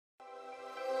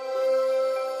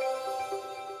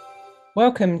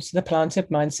Welcome to the Planted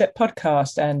Mindset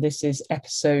podcast, and this is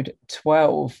episode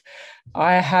 12.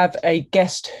 I have a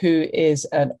guest who is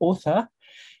an author.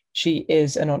 She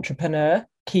is an entrepreneur,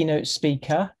 keynote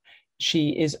speaker.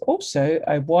 She is also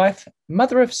a wife,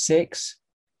 mother of 6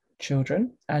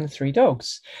 children and 3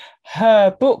 dogs.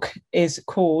 Her book is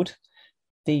called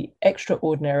The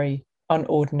Extraordinary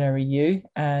Unordinary You,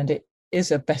 and it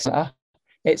is a bestseller.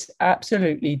 It's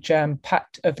absolutely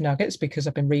jam-packed of nuggets because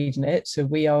I've been reading it. So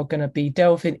we are going to be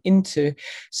delving into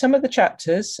some of the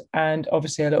chapters and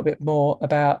obviously a little bit more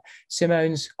about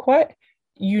Simone's quite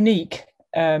unique,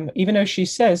 even though she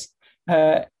says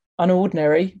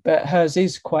unordinary, but hers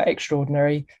is quite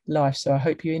extraordinary life. So I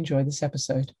hope you enjoy this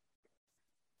episode.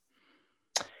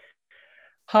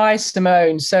 Hi,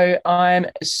 Simone. So I'm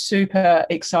super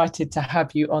excited to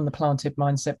have you on the Planted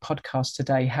Mindset podcast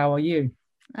today. How are you?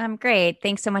 I'm great.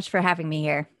 Thanks so much for having me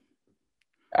here.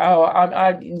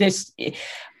 Oh, this,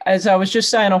 as I was just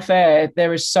saying off air,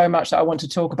 there is so much that I want to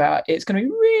talk about. It's going to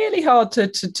be really hard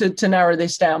to narrow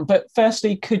this down. But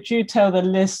firstly, could you tell the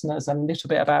listeners a little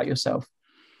bit about yourself?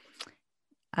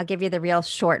 I'll give you the real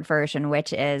short version,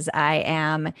 which is I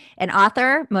am an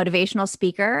author, motivational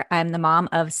speaker. I'm the mom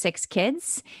of 6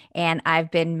 kids, and I've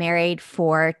been married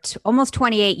for almost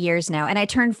 28 years now. And I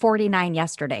turned 49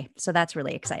 yesterday. So that's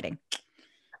really exciting.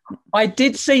 I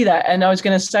did see that, and I was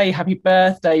going to say happy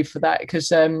birthday for that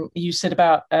because you said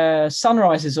about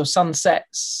sunrises or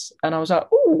sunsets, and I was like,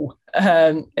 oh,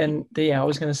 I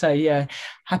was going to say, yeah,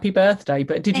 happy birthday.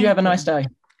 But did you have a nice day?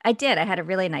 I did. I had a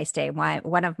really nice day.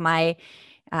 One of my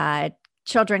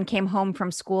children came home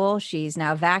from school. She's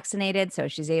now vaccinated, so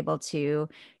she's able to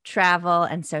travel,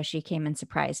 and so she came and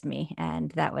surprised me,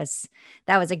 and that was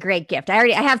a great gift. I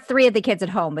have 3 of the kids at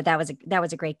home, but that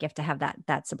was a great gift to have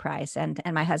that surprise. And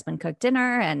my husband cooked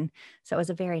dinner, and so it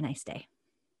was a very nice day.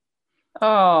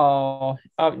 Oh,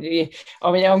 yeah.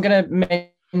 I mean, I'm going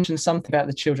to mention something about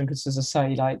the children because, as I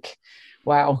say, like,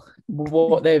 wow,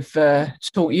 what they've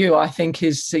taught you, I think,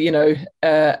 is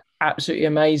absolutely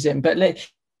amazing. But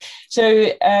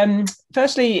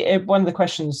firstly, one of the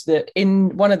questions that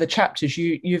in one of the chapters,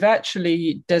 you've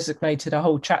actually designated a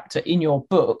whole chapter in your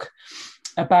book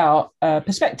about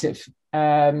perspective,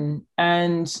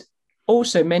 and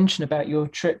also mention about your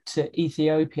trip to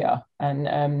Ethiopia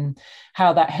and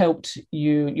how that helped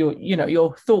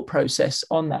your thought process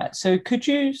on that. So could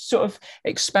you sort of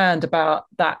expand about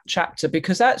that chapter,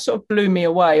 because that sort of blew me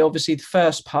away, obviously the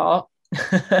first part.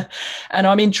 And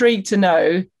I'm intrigued to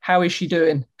know, how is she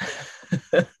doing?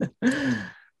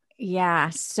 Yeah.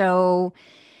 So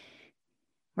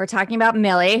we're talking about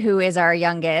Millie, who is our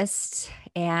youngest,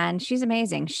 and she's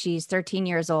amazing. She's 13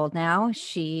 years old now.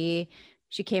 She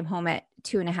came home at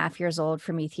 2.5 years old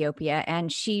from Ethiopia,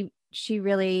 and she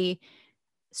really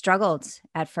struggled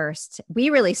at first. We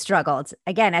really struggled.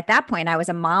 Again, at that point, I was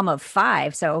a mom of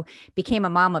 5, so became a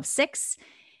mom of 6,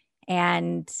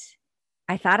 and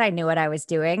I thought I knew what I was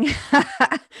doing.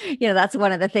 That's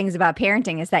one of the things about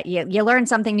parenting, is that you learn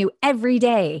something new every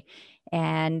day.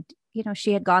 And,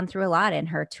 she had gone through a lot in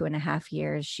her 2.5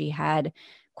 years. She had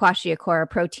kwashiorkor,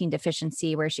 protein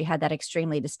deficiency, where she had that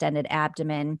extremely distended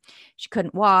abdomen. She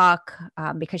couldn't walk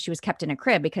because she was kept in a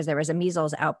crib because there was a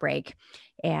measles outbreak.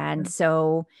 And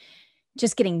so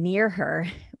just getting near her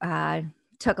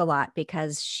took a lot,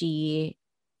 because she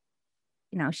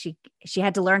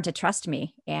had to learn to trust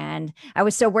me. And I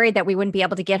was so worried that we wouldn't be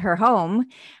able to get her home.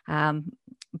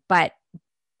 But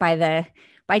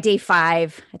by day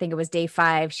 5, I think it was day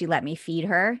 5, she let me feed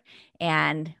her.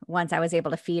 And once I was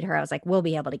able to feed her, I was like, we'll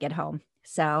be able to get home.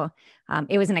 So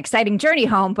it was an exciting journey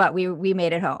home, but we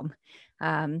made it home.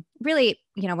 Really,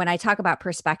 when I talk about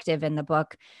perspective in the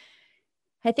book,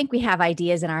 I think we have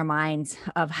ideas in our minds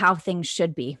of how things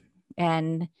should be.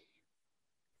 And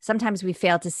sometimes we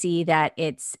fail to see that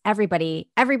it's everybody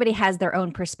has their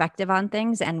own perspective on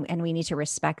things, and we need to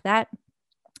respect that.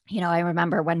 I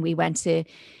remember when we went to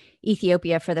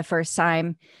Ethiopia for the first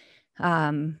time,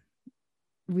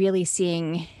 really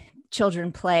seeing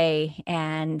children play,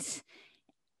 and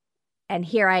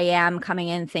here I am coming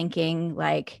in thinking,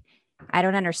 like, I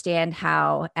don't understand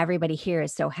how everybody here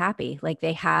is so happy. Like,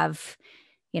 they have,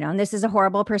 and this is a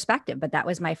horrible perspective, but that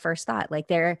was my first thought. Like,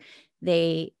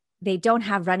 they don't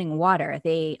have running water.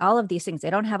 All of these things, they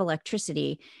don't have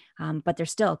electricity, but they're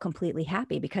still completely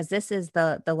happy because this is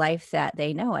the life that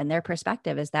they know. And their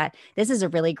perspective is that this is a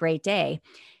really great day.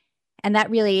 And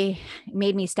that really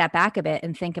made me step back a bit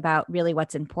and think about really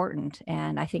what's important.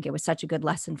 And I think it was such a good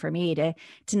lesson for me to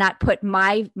not put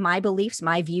my beliefs,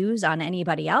 my views on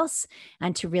anybody else,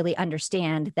 and to really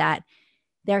understand that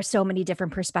there are so many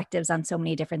different perspectives on so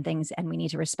many different things, and we need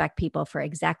to respect people for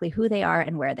exactly who they are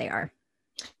and where they are.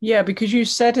 Yeah, because you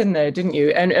said in there, didn't you?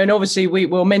 And obviously we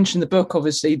will mention the book.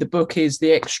 Obviously, the book is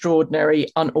The Extraordinary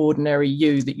Unordinary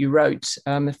You that you wrote.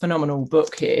 A phenomenal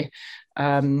book here.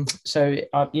 Obviously,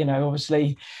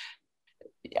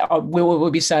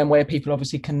 we'll be saying where people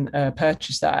obviously can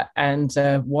purchase that and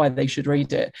why they should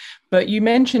read it. But you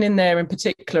mentioned in there in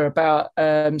particular about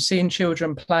seeing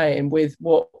children playing with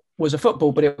what was a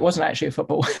football, but it wasn't actually a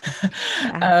football.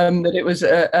 Yeah. That it was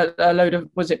a load of,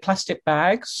 was it plastic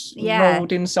bags Yeah.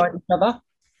 rolled inside each other?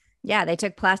 Yeah. They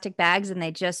took plastic bags and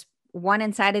they just one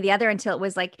inside of the other until it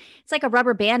was like, it's like a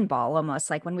rubber band ball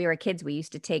almost. Like when we were kids, we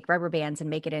used to take rubber bands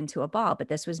and make it into a ball, but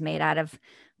this was made out of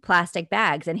plastic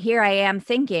bags. And here I am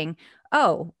thinking,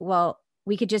 oh, well,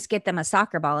 we could just get them a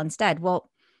soccer ball instead.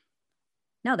 Well,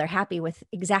 no, they're happy with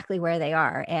exactly where they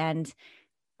are. And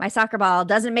my soccer ball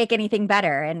doesn't make anything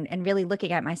better. And really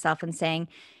looking at myself and saying,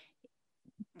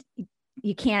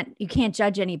 you can't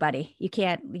judge anybody. You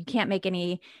can't make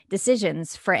any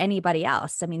decisions for anybody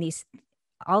else. I mean, these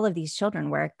all of these children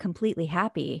were completely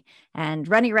happy and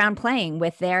running around playing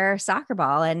with their soccer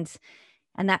ball and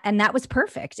that was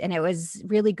perfect. And it was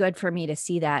really good for me to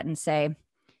see that and say,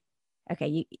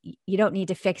 okay, you don't need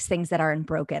to fix things that aren't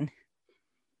broken.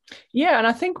 Yeah, and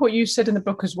I think what you said in the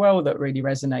book as well that really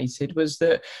resonated was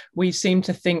that we seem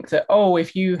to think that, oh,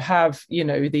 if you have,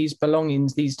 these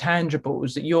belongings, these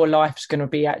tangibles, that your life's going to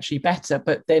be actually better.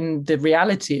 But then the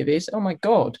reality of it is, oh my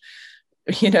God,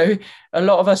 you know, a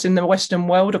lot of us in the Western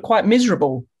world are quite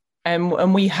miserable.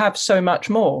 And we have so much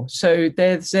more. So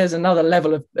there's another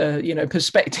level of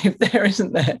perspective there,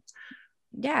 isn't there?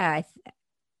 Yeah,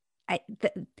 I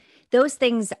those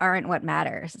things aren't what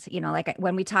matters. Like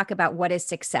when we talk about what is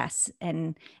success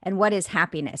and what is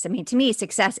happiness. I mean, to me,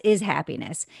 success is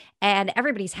happiness, and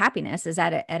everybody's happiness is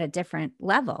at a different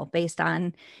level based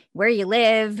on where you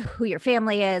live, who your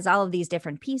family is, all of these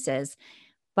different pieces.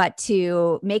 But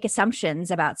to make assumptions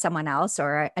about someone else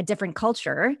or a different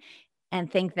culture and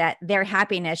think that their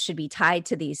happiness should be tied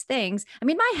to these things. I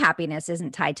mean, my happiness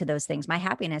isn't tied to those things. My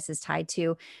happiness is tied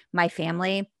to my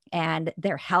family and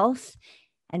their health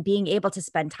and being able to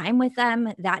spend time with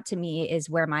them. That to me is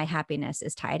where my happiness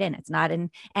is tied in. It's not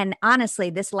in, and honestly,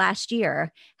 this last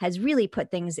year has really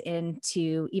put things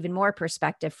into even more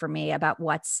perspective for me about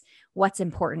what's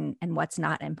important and what's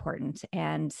not important.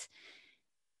 And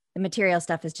the material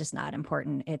stuff is just not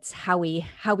important. It's how we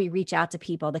reach out to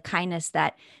people, the kindness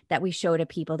that we show to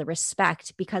people, the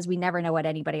respect, because we never know what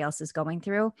anybody else is going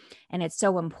through. And it's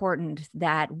so important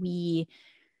that we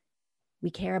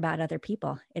care about other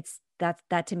people. It's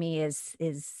that to me is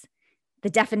the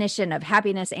definition of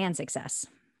happiness and success.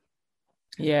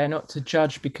 Yeah, not to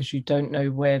judge because you don't know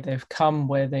where they've come,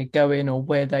 where they're going, or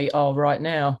where they are right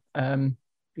now. And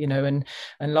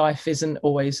life isn't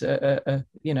always a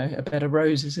bed of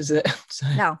roses, is it? So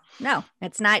No,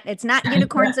 it's not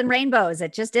unicorns and rainbows.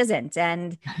 It just isn't.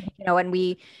 And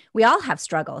we all have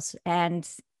struggles, and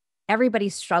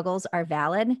everybody's struggles are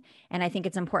valid. And I think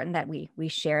it's important that we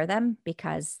share them,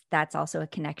 because that's also a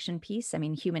connection piece. I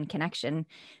mean, human connection,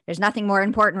 there's nothing more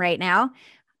important right now,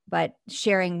 but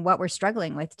sharing what we're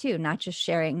struggling with too, not just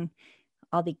sharing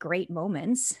all the great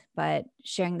moments, but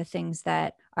sharing the things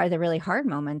that are the really hard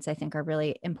moments, I think are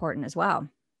really important as well.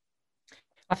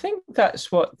 I think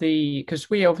that's what because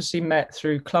we obviously met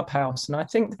through Clubhouse, and I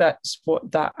think that's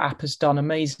what that app has done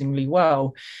amazingly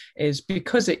well, is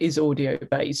because it is audio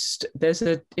based.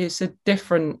 It's a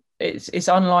different, it's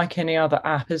unlike any other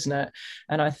app, isn't it?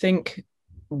 And I think,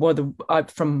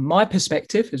 from my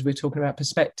perspective, as we're talking about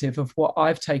perspective of what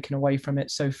I've taken away from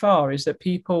it so far, is that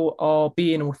people are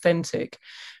being authentic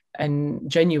and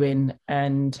genuine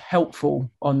and helpful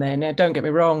on there. Now, don't get me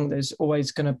wrong, there's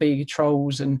always going to be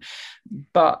trolls,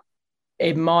 but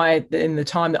in the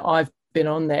time that I've been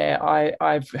on there,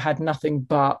 I've had nothing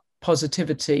but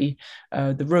positivity.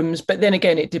 The rooms, but then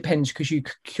again, it depends because you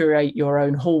curate your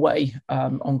own hallway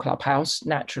on Clubhouse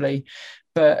naturally.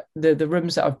 But the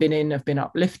rooms that I've been in have been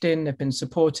uplifting, they've been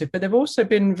supportive, but they've also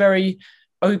been very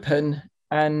open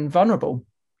and vulnerable,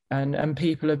 and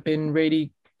people have been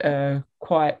really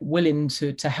quite willing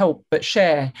to help but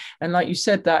share. And like you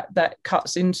said, that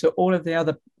cuts into all of the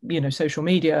other social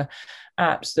media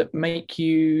apps that make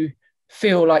you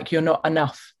feel like you're not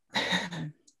enough.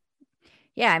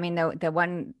 Yeah, I mean, the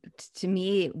one, to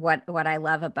me, what I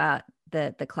love about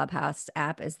the Clubhouse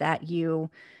app is that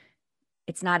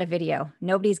it's not a video.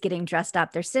 Nobody's getting dressed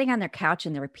up. They're sitting on their couch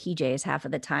in their PJs half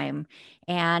of the time,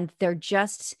 and they're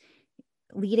just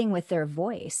leading with their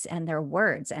voice and their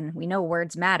words. And we know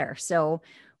words matter. So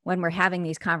when we're having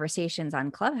these conversations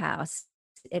on Clubhouse,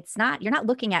 it's not, you're not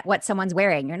looking at what someone's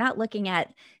wearing. You're not looking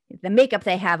at the makeup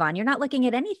they have on. You're not looking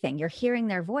at anything. You're hearing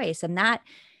their voice. And that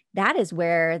is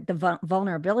where the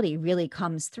vulnerability really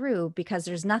comes through, because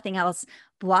there's nothing else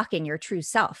blocking your true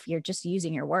self. You're just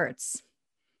using your words.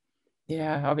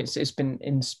 Yeah, I mean, it's been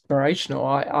inspirational.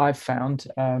 I've found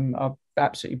I've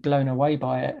absolutely blown away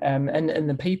by it, and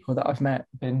the people that I've met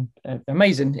have been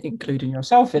amazing, including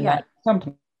yourself in that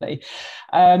company.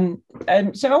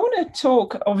 And so I want to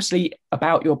talk obviously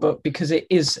about your book because it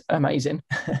is amazing.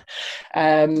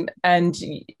 And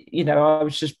you know, I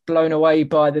was just blown away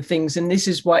by the things, and this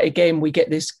is why again we get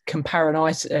this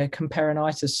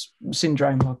comparinitis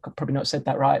syndrome. I've probably not said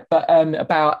that right, but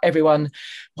about everyone,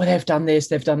 well, they've done this,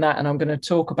 they've done that, and I'm going to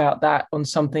talk about that on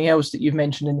something else that you've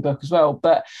mentioned in the book as well.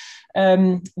 But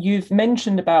you've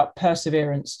mentioned about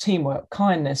perseverance, teamwork,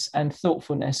 kindness, and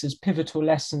thoughtfulness as pivotal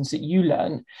lessons that you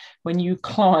learned when you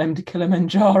climbed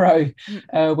Kilimanjaro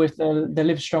with the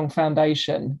Live Strong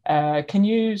Foundation. Can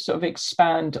you sort of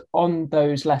expand on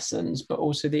those lessons, but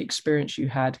also the experience you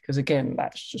had? Because again,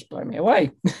 that's just blown me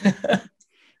away.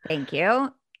 Thank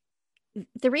you.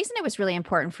 The reason it was really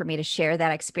important for me to share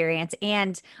that experience,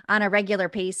 and on a regular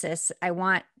basis, I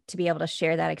want to be able to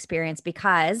share that experience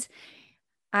because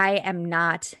I am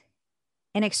not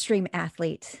an extreme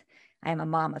athlete. I am a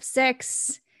mom of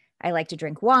 6. I like to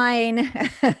drink wine,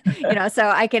 so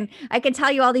I can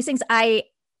tell you all these things. I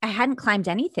hadn't climbed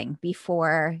anything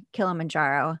before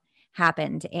Kilimanjaro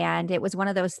happened. And it was one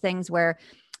of those things where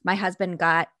my husband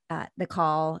got the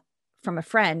call from a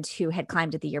friend who had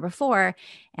climbed it the year before.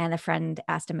 And the friend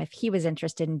asked him if he was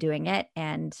interested in doing it.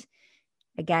 And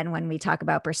again, when we talk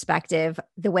about perspective,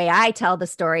 the way I tell the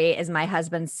story is my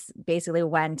husband's basically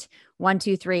went 1,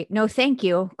 2, 3, no, thank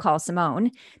you, call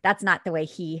Simone. That's not the way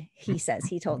he says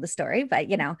he told the story, but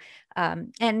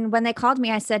and when they called me,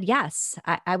 I said, yes,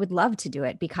 I would love to do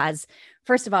it because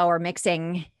first of all, we're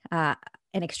mixing an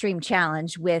extreme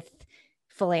challenge with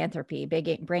philanthropy,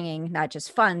 bringing not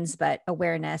just funds, but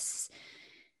awareness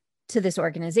to this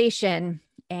organization.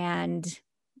 And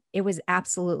it was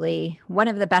absolutely one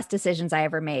of the best decisions I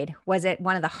ever made. Was it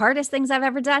one of the hardest things I've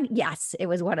ever done? Yes, it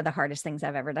was one of the hardest things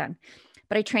I've ever done.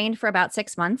 But I trained for about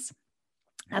 6 months.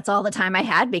 That's all the time I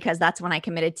had because that's when I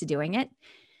committed to doing it.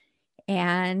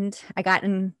 And I got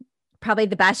in probably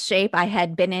the best shape I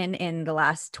had been in the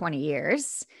last 20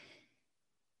 years.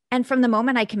 And from the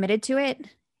moment I committed to it,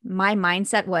 my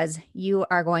mindset was, you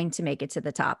are going to make it to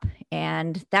the top.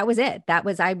 And that was it.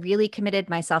 I really committed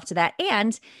myself to that.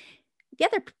 And the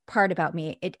other part about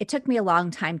me, it took me a long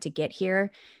time to get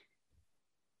here,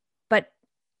 but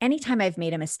anytime I've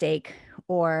made a mistake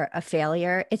or a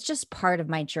failure, it's just part of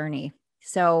my journey.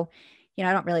 So,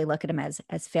 I don't really look at them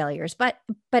as failures, but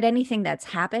anything that's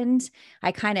happened,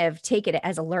 I kind of take it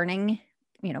as a learning,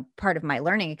 part of my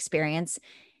learning experience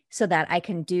so that I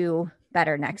can do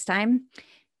better next time.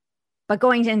 But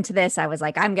going into this, I was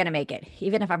like, I'm going to make it.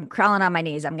 Even if I'm crawling on my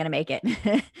knees, I'm going to make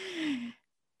it.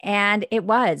 And it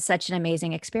was such an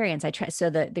amazing experience.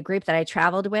 So the group that I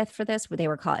traveled with for this,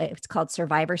 it's called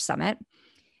Survivor Summit.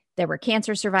 There were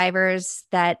cancer survivors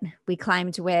that we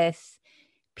climbed with,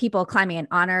 people climbing in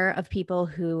honor of people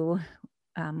who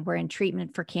were in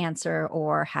treatment for cancer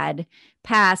or had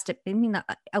passed. I mean,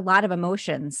 a lot of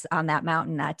emotions on that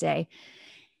mountain that day.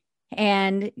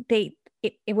 And it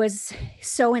was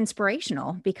so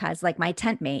inspirational because like my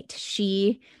tent mate,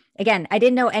 again, I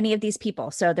didn't know any of these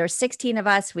people. So there's 16 of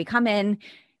us. We come in,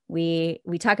 we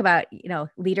talk about,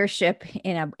 leadership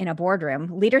in a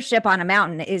boardroom. Leadership on a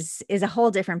mountain is a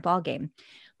whole different ballgame.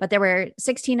 But there were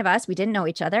 16 of us. We didn't know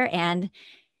each other. And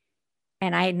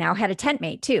I now had a tent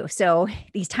mate too. So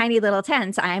these tiny little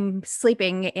tents, I'm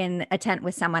sleeping in a tent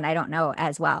with someone I don't know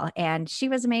as well. And she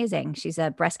was amazing. She's a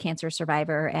breast cancer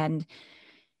survivor. And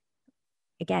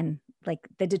again, like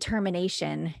the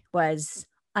determination was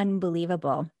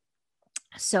unbelievable.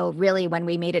 So really, when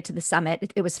we made it to the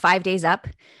summit, it was 5 days up,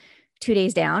 2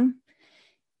 days down.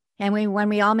 And when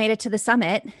we all made it to the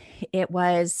summit, it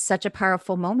was such a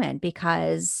powerful moment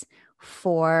because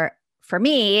for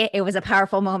me, it was a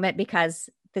powerful moment because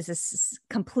this is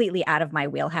completely out of my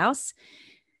wheelhouse.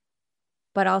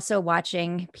 But also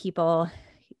watching people,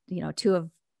 2 of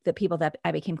the people that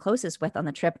I became closest with on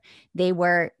the trip, they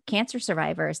were cancer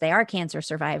survivors. They are cancer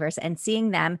survivors, and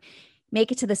seeing them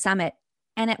make it to the summit.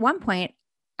 And at one point,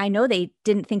 I know they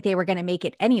didn't think they were going to make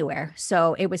it anywhere.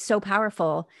 So it was so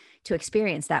powerful to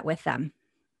experience that with them.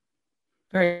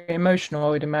 Very emotional,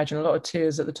 I would imagine. A lot of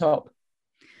tears at the top.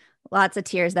 Lots of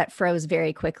tears that froze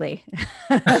very quickly.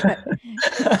 I'd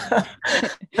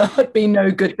be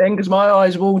no good then because my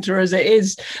eyes water as it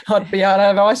is. I'd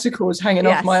have icicles hanging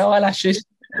off my eyelashes.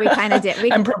 We kind of did.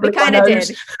 And We probably kind my of nose.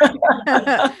 did.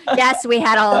 Yes, we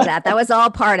had all of that. That was all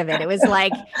part of it. It was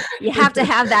like, you have to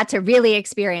have that to really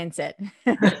experience it.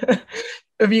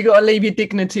 Have you got to leave your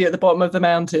dignity at the bottom of the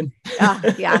mountain? Oh,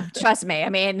 yeah. Trust me. I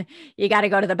mean, you got to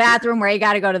go to the bathroom where you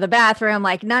got to go to the bathroom.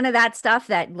 Like none of that stuff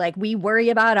that like we worry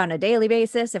about on a daily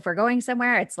basis. If we're going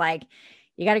somewhere, it's like,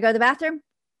 you got to go to the bathroom,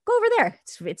 go over there.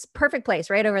 It's perfect place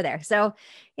right over there. So,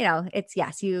 it's,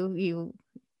 yes, you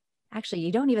actually,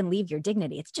 you don't even leave your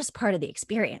dignity. It's just part of the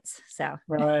experience. So,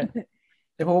 Right.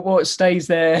 What stays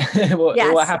there, yes,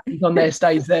 what happens on there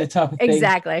stays there type of thing.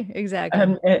 exactly.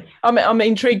 I'm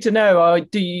intrigued to know,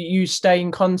 do you stay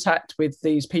in contact with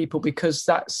these people because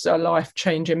that's a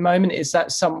life-changing moment? Is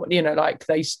that some, like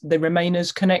they remain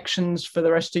as connections for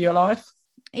the rest of your life?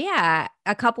 Yeah,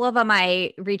 a couple of them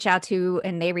I reach out to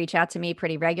and they reach out to me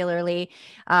pretty regularly.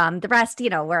 The rest,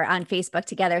 we're on Facebook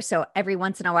together. So every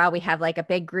once in a while we have like a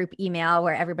big group email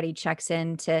where everybody checks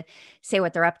in to say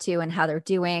what they're up to and how they're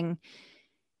doing.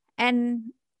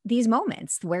 And these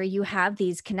moments where you have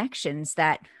these connections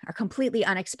that are completely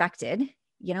unexpected,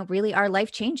 really are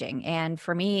life-changing. And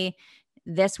for me,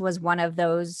 this was one of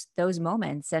those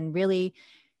moments and really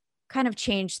kind of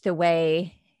changed the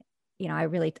way,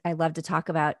 I love to talk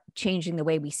about changing the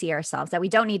way we see ourselves, that we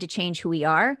don't need to change who we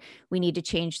are. We need to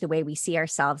change the way we see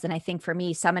ourselves. And I think for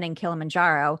me, summiting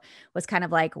Kilimanjaro was kind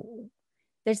of like,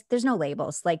 there's no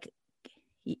labels. Like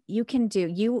you can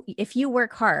if you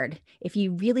work hard, if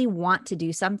you really want to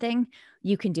do something,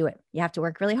 you can do it. You have to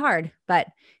work really hard, but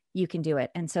you can do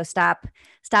it. And so stop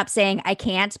saying I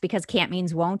can't, because can't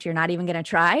means won't. You're not even going to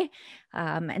try.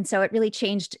 And so it really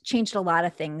changed a lot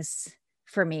of things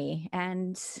for me.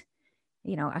 And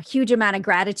a huge amount of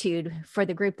gratitude for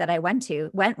the group that I went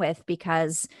with,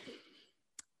 because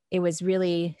it was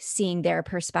really seeing their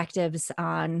perspectives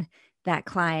on that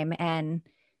climb and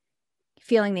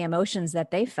feeling the emotions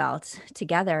that they felt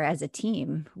together as a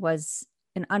team was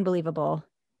an unbelievable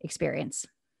experience.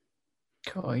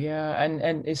 Cool, yeah,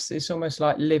 and it's almost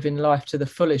like living life to the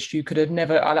fullest. You could have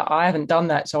never. I haven't done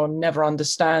that, so I'll never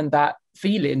understand that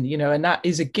feeling, and that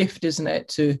is a gift, isn't it,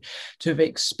 to have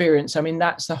experienced. I mean,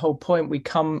 that's the whole point. We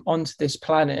come onto this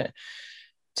planet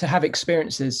to have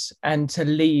experiences and to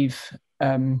leave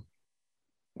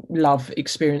love,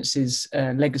 experiences,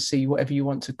 legacy, whatever you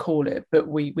want to call it. But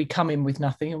we come in with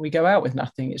nothing and we go out with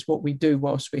nothing. It's what we do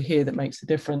whilst we're here that makes the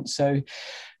difference. So,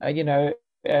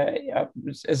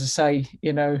 as I say,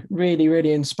 really,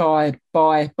 really inspired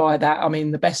by that. I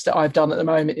mean, the best that I've done at the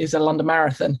moment is a London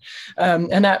Marathon,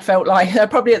 and that felt like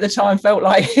probably at the time felt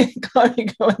like climbing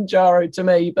Kilimanjaro to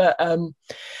me. But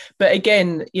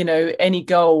again, any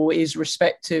goal is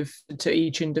respective to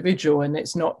each individual, and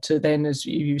it's not to then, as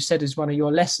you said, as one of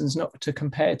your lessons, not to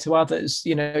compare to others,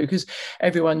 because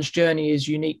everyone's journey is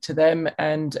unique to them,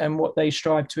 and what they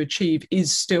strive to achieve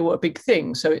is still a big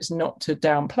thing. So it's not to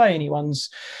downplay anyone's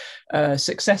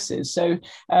successes. So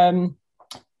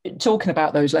talking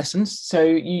about those lessons, so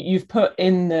you've put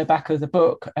in the back of the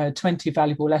book 20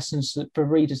 valuable lessons for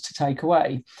readers to take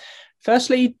away.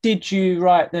 Firstly, did you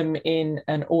write them in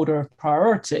an order of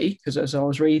priority? Because as I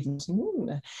was reading,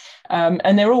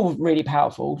 and they're all really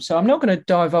powerful. So I'm not going to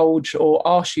divulge or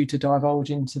ask you to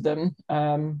divulge into them.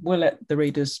 We'll let the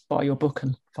readers buy your book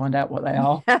and find out what they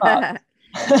are. But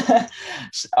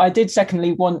I did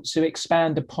secondly want to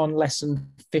expand upon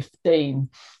lesson 15,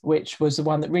 which was the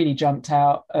one that really jumped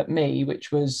out at me,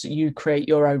 which was you create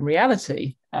your own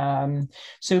reality.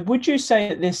 So would you say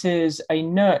that this is a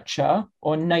nurture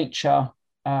or nature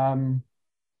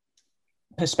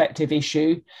perspective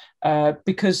issue?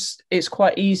 Because it's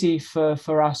quite easy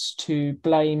for us to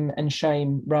blame and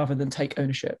shame rather than take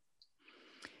ownership.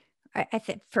 I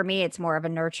think for me, it's more of a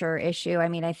nurture issue. I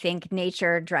mean, I think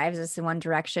nature drives us in one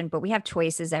direction, but we have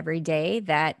choices every day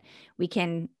that we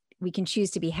can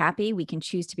choose to be happy. We can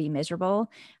choose to be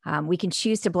miserable. We can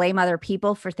choose to blame other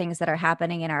people for things that are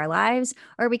happening in our lives,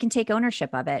 or we can take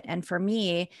ownership of it. And for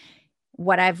me,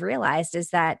 what I've realized is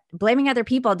that blaming other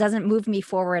people doesn't move me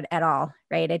forward at all,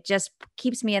 right? It just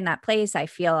keeps me in that place. I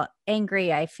feel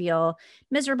angry. I feel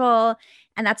miserable.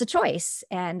 And that's a choice.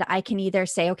 And I can either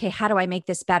say, okay, how do I make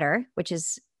this better? Which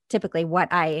is typically what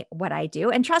I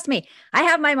do. And trust me, I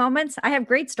have my moments. I have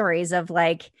great stories of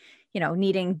like,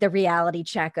 needing the reality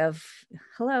check of,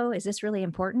 hello, is this really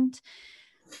important?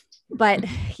 But,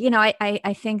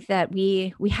 I think that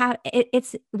we have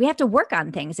to work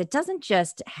on things. It doesn't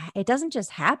just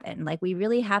happen. Like we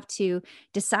really have to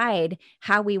decide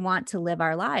how we want to live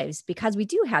our lives, because we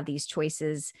do have these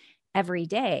choices every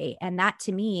day. And that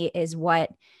to me is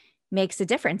what makes a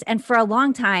difference. And for a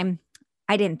long time,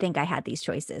 I didn't think I had these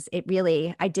choices.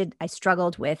 I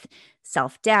struggled with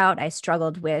self-doubt. I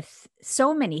struggled with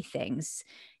so many things.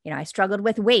 I struggled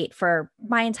with weight for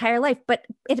my entire life, but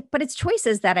it's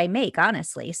choices that I make,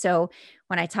 honestly. So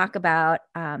when I talk about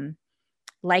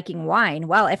liking wine,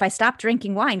 well, if I stopped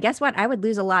drinking wine, guess what? I would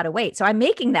lose a lot of weight. So I'm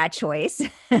making that choice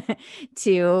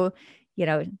to,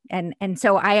 and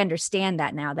so I understand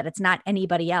that now, that it's not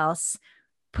anybody else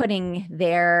putting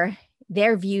their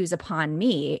views upon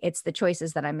me. It's the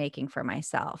choices that I'm making for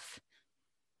myself.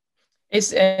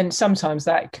 And sometimes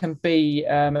that can be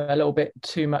a little bit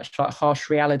too much like harsh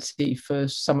reality for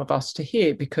some of us to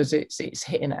hear, because it's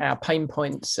hitting our pain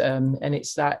points, and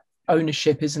it's that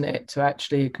ownership, isn't it, to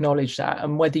actually acknowledge that,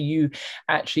 and whether you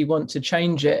actually want to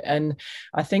change it. And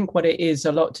I think what it is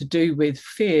a lot to do with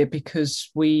fear,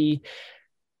 because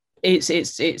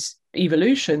it's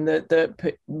evolution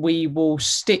that we will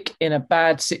stick in a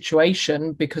bad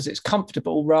situation because it's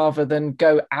comfortable, rather than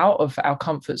go out of our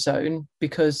comfort zone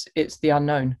because it's the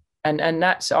unknown. And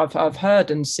that's I've heard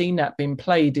and seen that being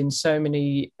played in so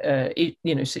many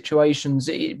situations,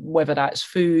 whether that's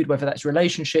food, whether that's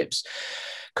relationships,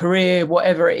 career,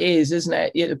 whatever it is, isn't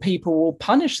it? People will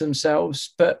punish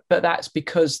themselves, but that's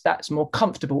because that's more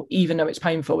comfortable, even though it's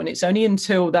painful. And it's only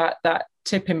until that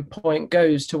tipping point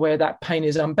goes to where that pain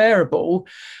is unbearable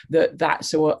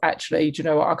that's well, actually, do you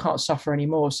know what, I can't suffer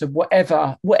anymore. So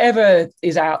whatever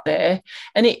is out there,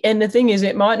 and the thing is,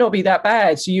 it might not be that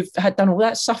bad. So you've done all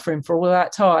that suffering for all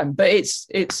that time, but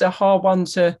it's a hard one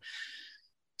to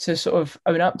sort of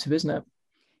own up to, isn't it?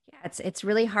 It's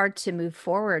really hard to move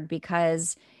forward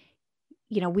because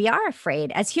we are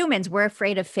afraid. As humans, we're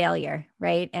afraid of failure,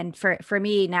 right? And for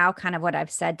me now, kind of what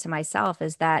I've said to myself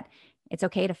is that it's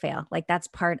okay to fail. Like, that's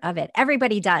part of it.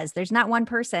 Everybody does. There's not one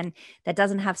person that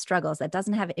doesn't have struggles, that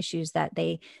doesn't have issues that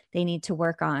they need to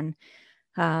work on.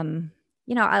 I'll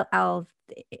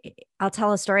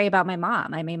tell a story about my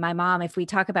mom. I mean, my mom, if we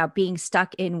talk about being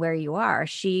stuck in where you are,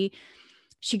 she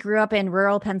grew up in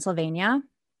rural Pennsylvania.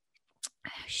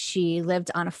 She lived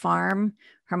on a farm.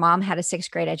 Her mom had a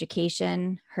sixth grade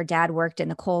education. Her dad worked in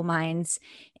the coal mines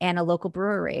and a local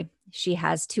brewery. She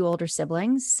had two older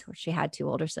siblings,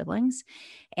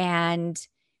 and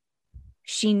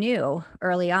she knew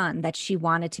early on that she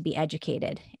wanted to be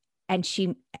educated. And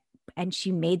she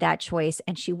made that choice,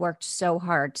 and she worked so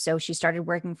hard. So she started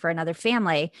working for another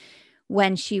family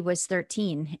when she was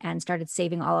 13 and started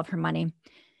saving all of her money.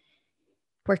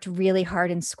 Worked really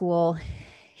hard in school.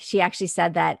 She actually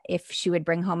said that if she would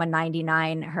bring home a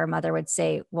 99, her mother would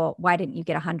say, well, why didn't you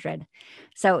get 100?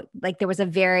 So like it was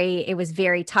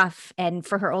very tough. And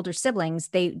for her older siblings,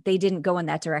 they didn't go in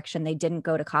that direction. They didn't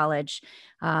go to college.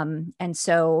 And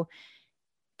so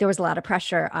there was a lot of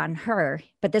pressure on her,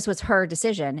 but this was her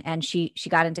decision. And she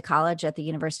got into college at the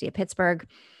University of Pittsburgh.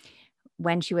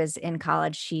 When she was in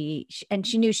college, she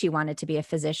knew she wanted to be a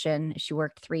physician. She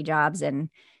worked 3 jobs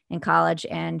in college,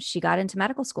 and she got into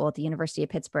medical school at the University of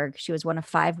Pittsburgh. She was one of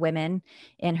 5 women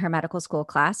in her medical school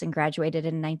class and graduated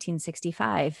in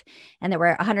 1965. And there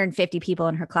were 150 people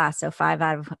in her class. So 5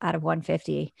 out of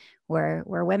 150 were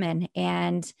women.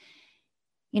 And,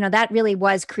 that really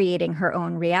was creating her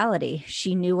own reality.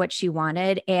 She knew what she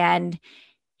wanted, and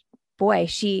boy,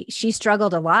 she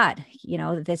struggled a lot.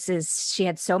 She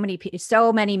had so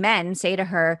many men say to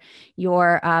her,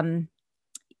 you're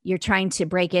trying to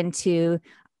break into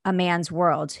a man's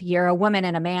world. You're a woman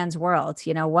in a man's world.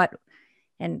 What?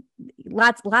 And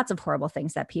lots of horrible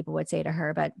things that people would say to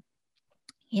her. But,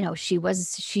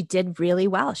 she did really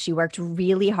well. She worked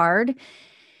really hard,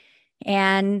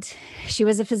 and she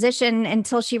was a physician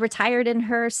until she retired in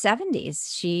her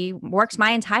 70s. She works my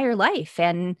entire life.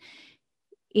 And,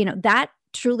 that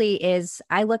truly is,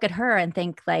 I look at her and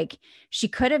think, like, she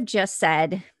could have just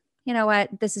said, you know what,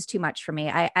 this is too much for me.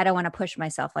 I don't want to push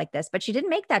myself like this. But she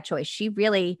didn't make that choice. She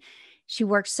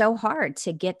worked so hard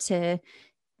to get to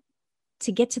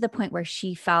the point where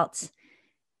she felt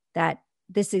that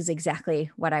this is exactly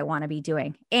what I want to be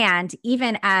doing. And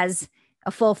even as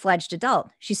a full-fledged adult,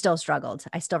 she still struggled.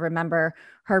 I still remember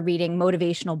her reading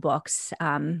motivational books,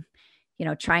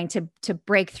 trying to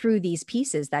break through these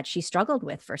pieces that she struggled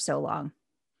with for so long.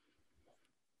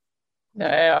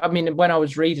 I mean, when I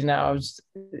was reading that, I was,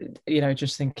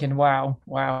 just thinking, wow,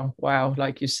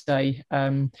 like you say,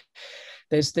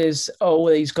 there's all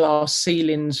these glass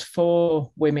ceilings for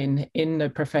women in the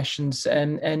professions,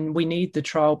 and we need the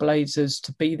trailblazers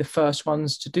to be the first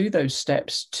ones to do those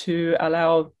steps, to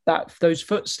allow those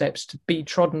footsteps to be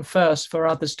trodden first for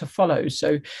others to follow.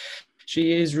 So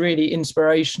she is really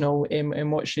inspirational in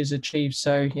what she's achieved.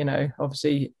 So,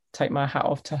 obviously take my hat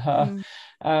off to her.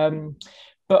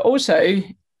 But also,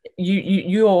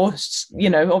 you're,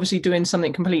 obviously doing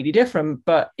something completely different,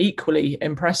 but equally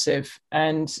impressive.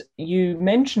 And you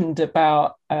mentioned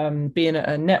about being at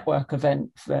a network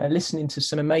event, listening to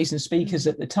some amazing speakers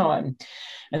at the time,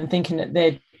 and thinking that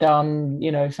they'd done,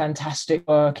 fantastic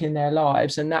work in their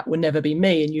lives, and that would never be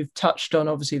me. And you've touched on,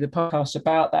 obviously, the podcast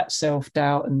about that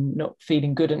self-doubt and not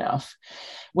feeling good enough,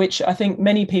 which I think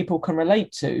many people can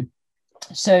relate to.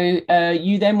 So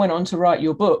you then went on to write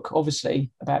your book,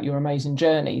 obviously, about your amazing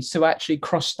journey, to actually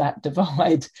cross that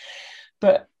divide.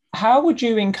 But how would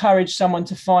you encourage someone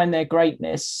to find their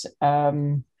greatness,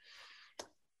 and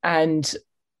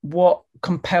what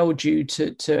compelled you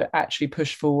to actually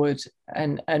push forward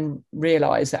and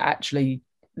realize that actually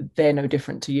they're no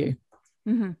different to you?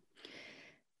 Mm-hmm.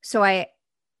 So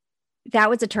that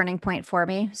was a turning point for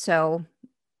me. So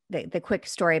the quick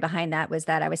story behind that was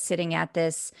that I was sitting at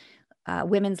this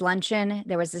women's luncheon.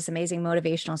 There was this amazing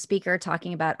motivational speaker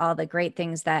talking about all the great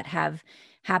things that have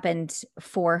happened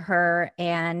for her.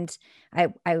 And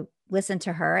I listened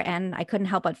to her, and I couldn't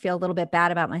help but feel a little bit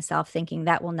bad about myself, thinking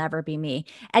that will never be me.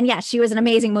 And yes, she was an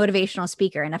amazing motivational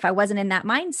speaker. And if I wasn't in that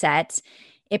mindset,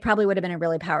 it probably would have been a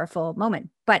really powerful moment.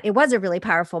 But it was a really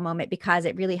powerful moment because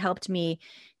it really helped me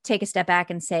take a step back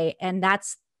and say, and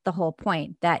that's the whole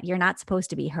point, that you're not supposed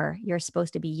to be her. You're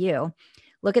supposed to be you.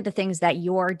 Look at the things that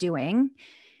you're doing.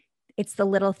 It's the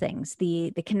little things,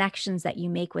 the connections that you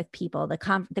make with people,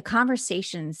 the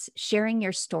conversations, sharing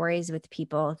your stories with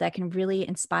people that can really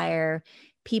inspire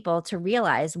people to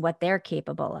realize what they're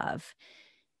capable of.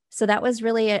 So that was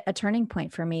really a turning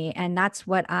point for me. And that's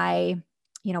what when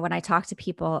I talk to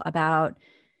people about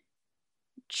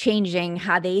changing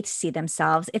how they see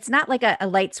themselves, it's not like a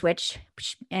light switch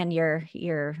and you're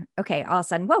okay, all of a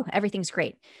sudden, whoa, everything's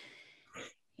great.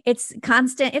 It's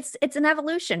constant. It's an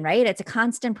evolution, right? It's a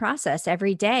constant process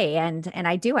every day. And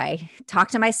I talk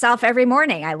to myself every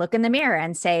morning. I look in the mirror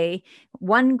and say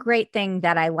one great thing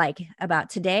that I like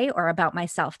about today or about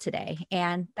myself today.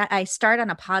 And that I start on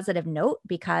a positive note,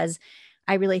 because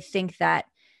I really think that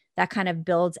kind of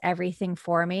builds everything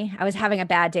for me. I was having a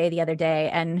bad day the other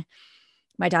day, and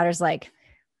my daughter's like,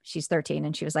 she's 13,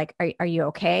 and she was like, are you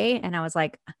okay? And I was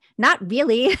like, not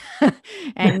really.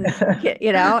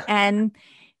 And,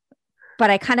 but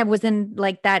I kind of was in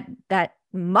like that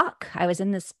muck. I was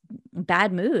in this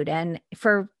bad mood, and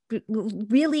for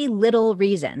really little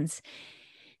reasons.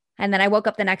 And then I woke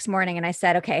up the next morning and I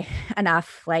said, okay,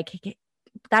 enough. Like,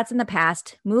 that's in the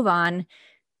past, move on.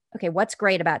 Okay, what's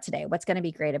great about today? What's going to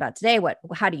be great about today?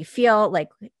 How do you feel like?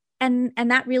 And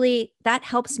that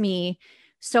helps me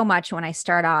so much when I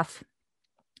start off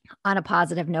on a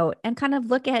positive note and kind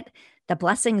of look at the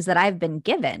blessings that I've been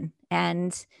given.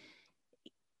 And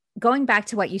going back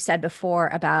to what you said before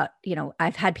about,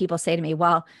 I've had people say to me,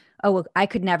 well, I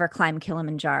could never climb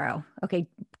Kilimanjaro. Okay.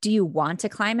 Do you want to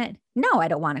climb it? No, I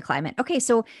don't want to climb it. Okay.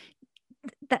 So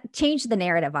change the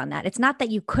narrative on that. It's not that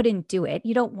you couldn't do it.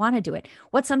 You don't want to do it.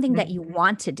 What's something that you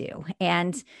want to do?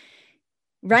 And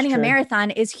running a marathon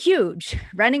is huge.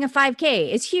 Running a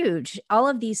 5K is huge. All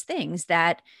of these things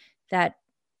that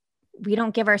we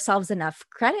don't give ourselves enough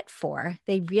credit for.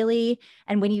 They really,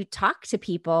 and when you talk to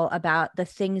people about the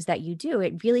things that you do,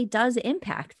 it really does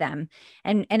impact them.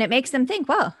 And it makes them think,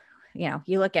 well,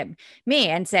 you look at me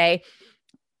and say,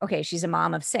 okay, she's a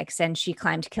mom of 6 and she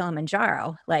climbed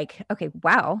Kilimanjaro. Like, okay,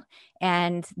 wow.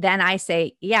 And then I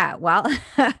say, yeah, well,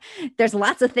 there's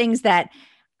lots of things that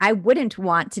I wouldn't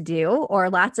want to do, or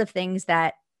lots of things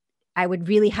that I would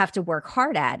really have to work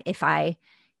hard at if I,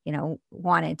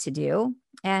 wanted to do.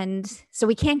 And so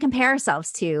we can't compare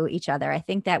ourselves to each other. I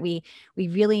think that we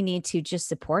really need to just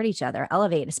support each other,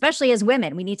 elevate, especially as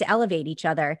women. We need to elevate each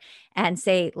other and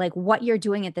say, like, what you're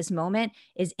doing at this moment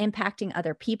is impacting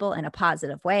other people in a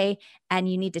positive way. And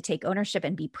you need to take ownership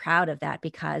and be proud of that,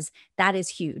 because that is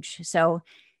huge. So,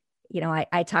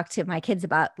 I talk to my kids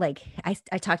about, like, I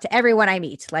talk to everyone I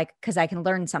meet, like, because I can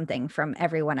learn something from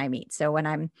everyone I meet. So when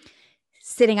I'm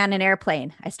sitting on an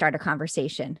airplane, I start a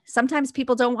conversation. Sometimes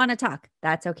people don't want to talk.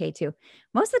 That's okay too.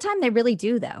 Most of the time they really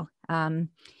do, though. And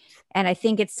I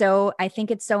think it's so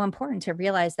important to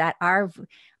realize that our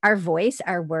voice,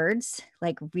 our words,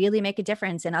 like, really make a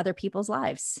difference in other people's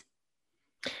lives.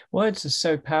 Words are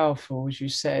so powerful, as you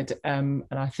said. And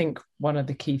I think one of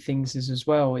the key things is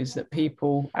that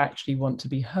people actually want to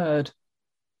be heard.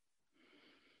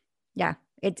 Yeah,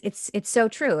 it's so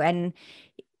true. And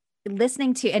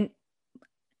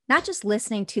not just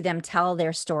listening to them tell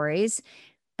their stories,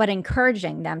 but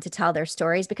encouraging them to tell their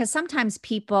stories, because sometimes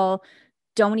people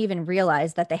don't even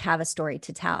realize that they have a story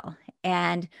to tell.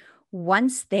 And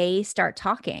once they start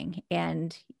talking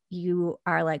and you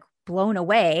are like, blown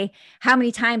away how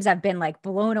many times I've been like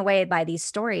blown away by these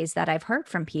stories that I've heard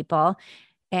from people,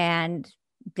 and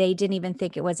they didn't even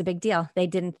think it was a big deal. They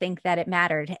didn't think that it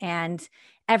mattered, and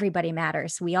everybody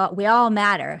matters. We all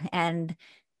matter. And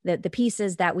the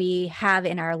pieces that we have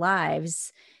in our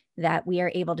lives that we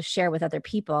are able to share with other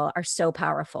people are so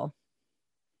powerful.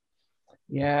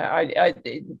 Yeah,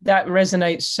 that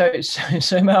resonates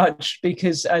so much,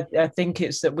 because I think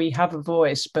it's that we have a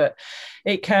voice, but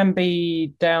it can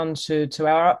be down to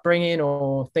our upbringing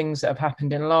or things that have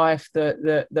happened in life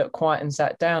that quietens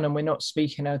that down, and we're not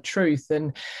speaking our truth.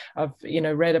 And I've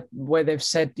read where they've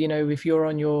said, if you're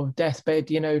on your deathbed,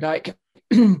 like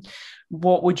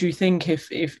what would you think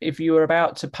if you were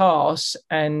about to pass,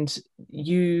 and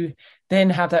you then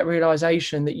have that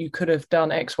realization that you could have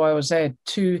done X, Y, or Z,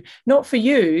 to not for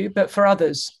you, but for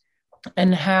others,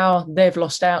 and how they've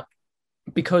lost out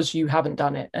because you haven't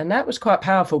done it. And that was quite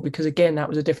powerful, because again, that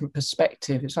was a different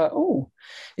perspective. It's like, oh,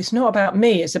 it's not about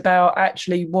me. It's about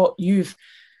actually what you've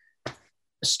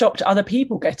stopped other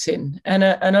people getting. And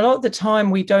a lot of the time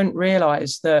we don't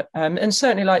realize that, and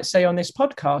certainly, like say on this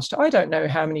podcast, I don't know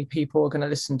how many people are going to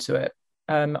listen to it.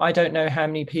 I don't know how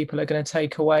many people are going to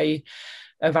take away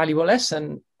a valuable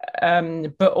lesson.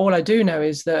 But all I do know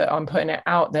is that I'm putting it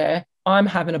out there. I'm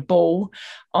having a ball.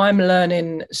 I'm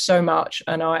learning so much,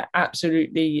 and I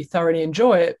absolutely thoroughly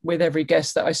enjoy it with every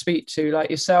guest that I speak to,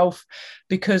 like yourself,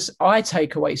 because I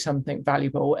take away something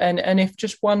valuable. And if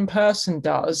just one person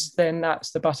does, then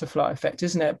that's the butterfly effect,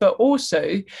 isn't it? But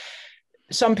also,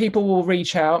 some people will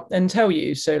reach out and tell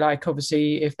you. So like,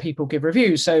 obviously, if people give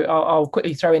reviews, so I'll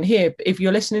quickly throw in here, if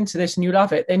you're listening to this and you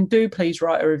love it, then do please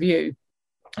write a review.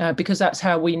 Because that's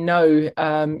how we know,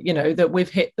 that we've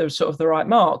hit the sort of the right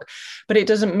mark. But it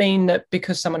doesn't mean that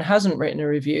because someone hasn't written a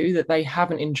review that they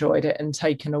haven't enjoyed it and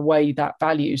taken away that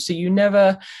value. So you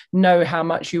never know how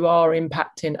much you are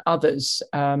impacting others,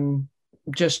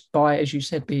 just by, as you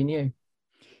said, being you.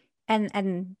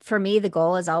 And for me, the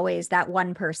goal is always that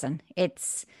one person.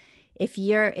 It's if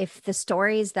the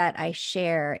stories that I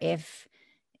share, if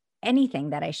anything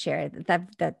that I share,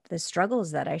 that the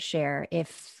struggles that I share,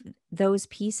 if those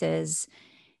pieces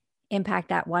impact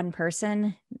that one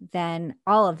person, then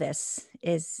all of this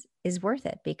is worth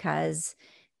it, because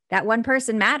that one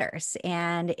person matters.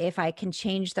 And if I can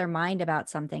change their mind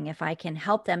about something, if I can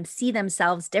help them see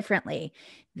themselves differently,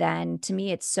 then to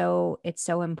me it's so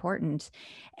important.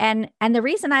 And the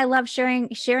reason I love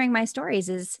sharing my stories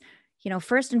is,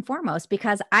 first and foremost,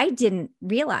 because I didn't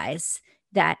realize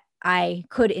that I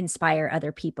could inspire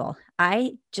other people.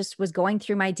 I just was going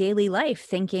through my daily life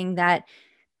thinking that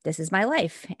this is my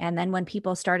life. And then when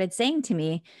people started saying to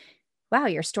me, wow,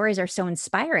 your stories are so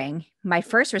inspiring, my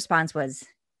first response was,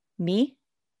 me?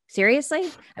 Seriously?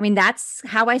 I mean, that's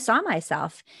how I saw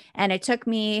myself. And it took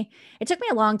me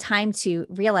a long time to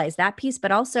realize that piece,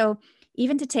 but also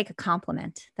even to take a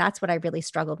compliment. That's what I really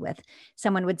struggled with.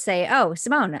 Someone would say, "Oh,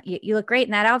 Simone, you look great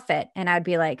in that outfit." And I'd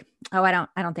be like, "Oh, I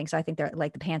don't think so. I think they're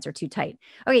like the pants are too tight."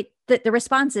 Okay. The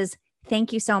response is,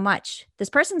 "Thank you so much." This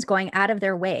person's going out of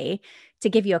their way to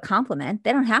give you a compliment.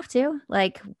 They don't have to,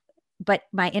 but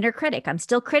my inner critic, I'm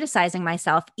still criticizing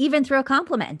myself even through a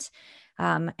compliment.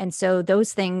 And so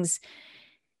those things,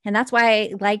 and that's why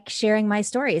I like sharing my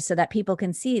stories, so that people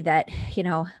can see that,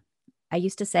 I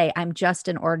used to say, I'm just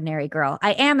an ordinary girl.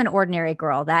 I am an ordinary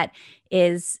girl. That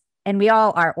is, and we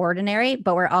all are ordinary,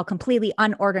 but we're all completely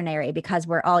unordinary, because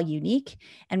we're all unique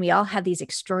and we all have these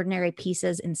extraordinary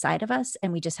pieces inside of us.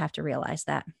 And we just have to realize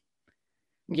that.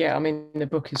 Yeah, I mean, the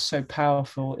book is so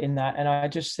powerful in that. And I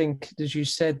just think, as you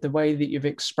said, the way that you've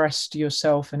expressed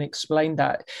yourself and explained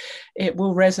that, it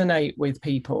will resonate with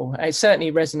people. It certainly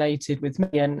resonated with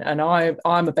me. And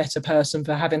I'm a better person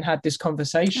for having had this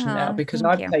conversation now, Oh, because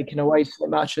thank I've you. taken away so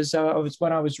much. As I was,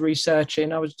 when I was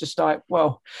researching, I was just like,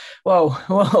 whoa.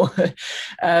 But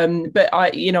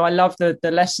I love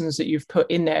the lessons that you've put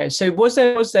in there. So was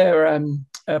there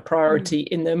a priority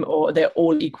in them, or they're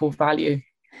all equal value?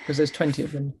 Because there's 20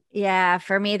 of them. Yeah,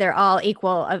 for me, they're all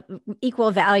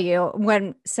equal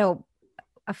value. So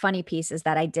a funny piece is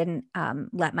that I didn't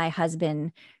let my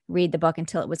husband read the book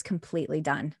until it was completely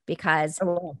done, because Oh,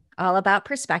 wow. all about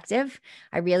perspective.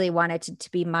 I really wanted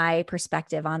to be my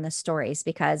perspective on the stories,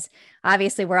 because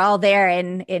obviously we're all there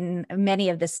in many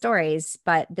of the stories,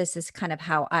 but this is kind of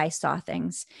how I saw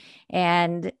things.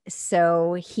 And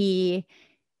so he,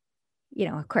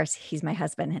 of course, he's my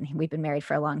husband and we've been married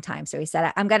for a long time. So he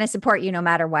said, I'm going to support you no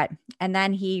matter what. And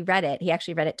then he read it. He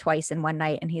actually read it twice in one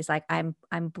night. And he's like, I'm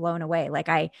blown away.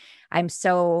 I'm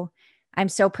so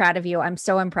proud of you. I'm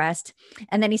so impressed.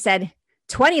 And then he said,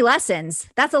 20 lessons.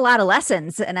 That's a lot of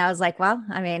lessons. And I was like, well,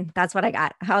 I mean, that's what I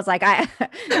got. I was like,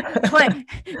 20,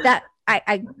 that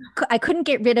I couldn't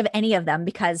get rid of any of them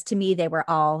because to me, they were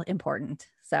all important.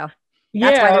 So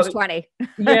that's why Yeah, there's 20.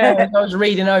 yeah. I was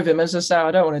reading over them. As I say,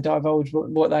 I don't want to divulge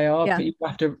what they are, Yeah. but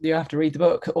you have to read the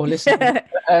book or listen to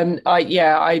it.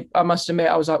 I must admit,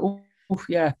 I was like, oh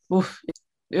yeah, oof,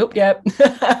 yep, yeah.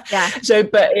 Yeah. So,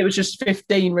 but it was just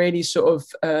 15 really sort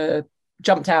of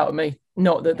jumped out at me.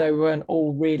 Not that Yeah. they weren't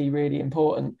all really, really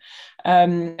important.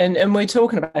 And we're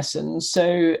talking about lessons.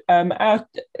 So our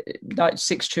like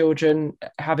 6 children,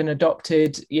 having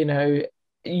adopted,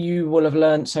 you will have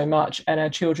learned so much, and our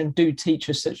children do teach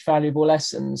us such valuable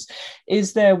lessons.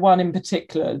 Is there one in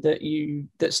particular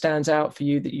that stands out for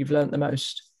you that you've learned the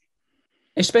most?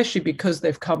 Especially because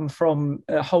they've come from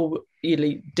a whole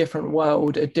really different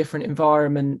world, a different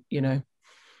environment.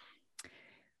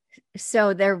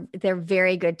 So they're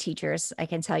very good teachers. I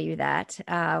can tell you that.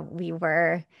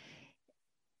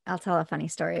 I'll tell a funny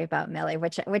story about Millie,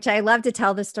 which I love to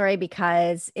tell the story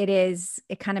because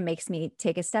it kind of makes me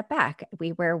take a step back.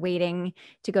 We were waiting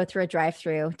to go through a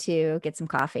drive-through to get some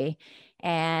coffee,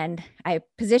 and I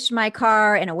positioned my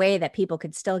car in a way that people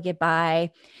could still get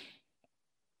by.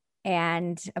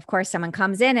 And of course, someone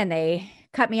comes in and they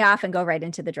cut me off and go right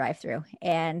into the drive-through.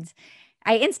 And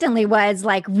I instantly was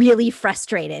like really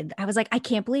frustrated. I was like, I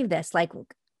can't believe this. Like,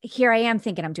 here I am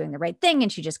thinking I'm doing the right thing,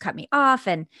 and she just cut me off.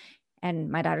 And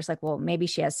my daughter's like, well, maybe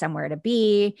she has somewhere to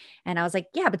be. And I was like,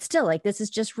 yeah, but still, like, this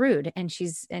is just rude. And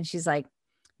she's like,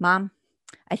 Mom,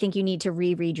 I think you need to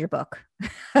reread your book.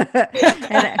 and,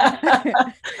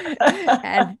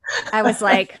 and I was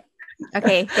like,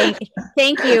 okay,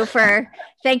 thank you for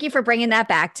bringing that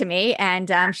back to me.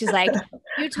 And she's like,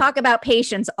 you talk about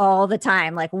patience all the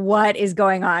time. Like, what is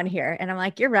going on here? And I'm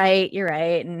like, you're right.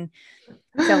 And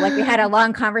so like we had a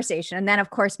long conversation. And then of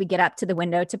course we get up to the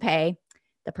window to pay.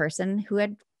 The person who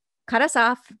had cut us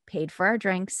off paid for our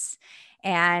drinks.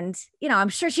 And, I'm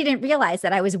sure she didn't realize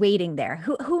that I was waiting there.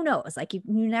 Who knows? Like you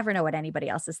never know what anybody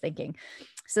else is thinking.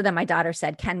 So then my daughter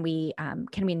said, can we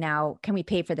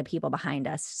pay for the people behind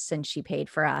us since she paid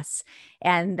for us?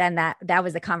 And then that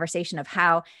was the conversation of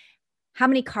how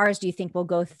many cars do you think will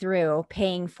go through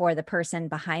paying for the person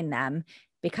behind them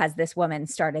because this woman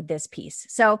started this piece?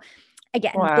 So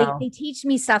again, Wow. they teach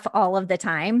me stuff all of the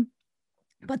time,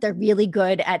 but they're really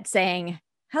good at saying,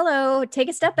 hello, take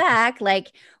a step back.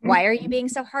 Like, why are you being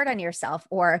so hard on yourself?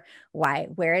 Or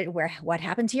what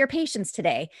happened to your patients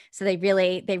today? So they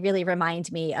really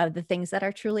remind me of the things that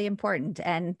are truly important.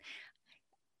 And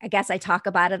I guess I talk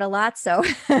about it a lot, so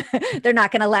they're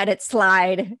not going to let it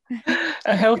slide.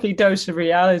 A healthy dose of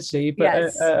reality, but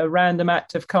Yes. a random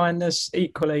act of kindness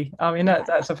equally. I mean,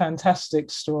 that's a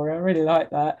fantastic story. I really like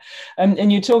that.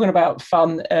 And you're talking about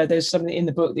fun. There's something in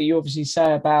the book that you obviously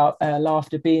say about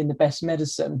laughter being the best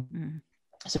medicine. Mm.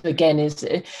 So again,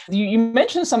 you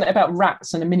mentioned something about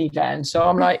rats and a minivan. So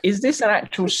I'm like, is this an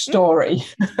actual story?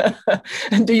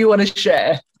 And do you want to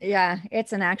share? Yeah,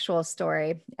 it's an actual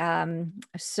story.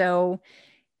 So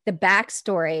the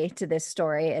backstory to this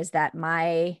story is that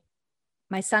my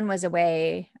son was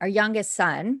away, our youngest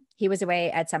son, he was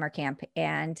away at summer camp.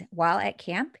 And while at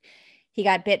camp, he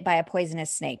got bit by a poisonous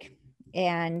snake.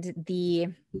 And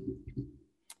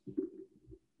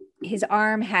his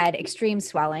arm had extreme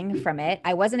swelling from it.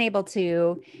 I was in a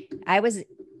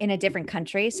different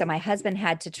country. So my husband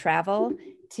had to travel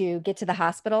to get to the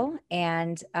hospital.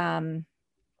 And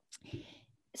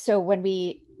so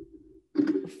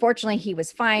fortunately, he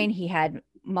was fine. He had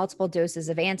multiple doses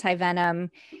of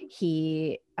anti-venom.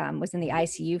 He was in the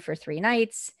ICU for 3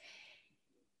 nights.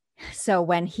 So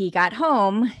when he got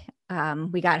home,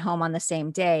 we got home on the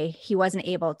same day. He wasn't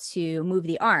able to move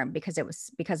the arm because of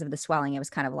the swelling. It was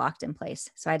kind of locked in place.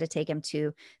 So I had to take him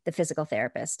to the physical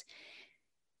therapist.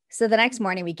 So the next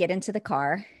morning we get into the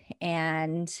car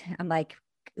and I'm like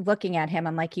looking at him.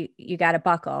 I'm like, you got to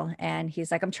buckle. And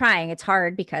he's like, I'm trying. It's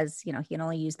hard because, he can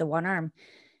only use the one arm.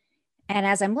 And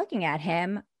as I'm looking at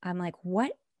him, I'm like, why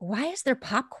is there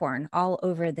popcorn all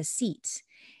over the seat?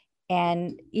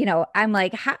 And, I'm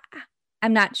like,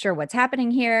 I'm not sure what's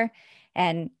happening here.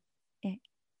 And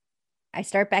I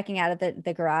start backing out of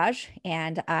the garage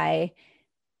and I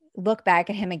look back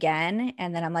at him again.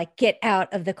 And then I'm like, get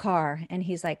out of the car. And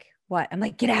he's like, what? I'm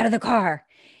like, get out of the car.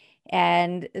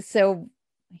 And so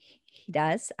he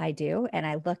does, I do. And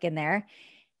I look in there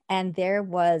and there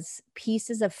was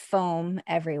pieces of foam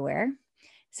everywhere.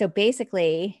 So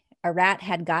basically a rat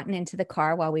had gotten into the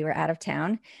car while we were out of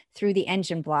town through the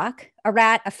engine block.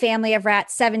 A family of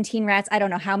rats, 17 rats. I don't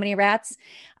know how many rats.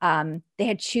 They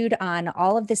had chewed on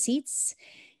all of the seats.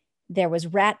 there was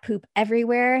rat poop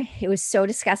everywhere. It was so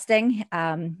disgusting.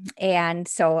 And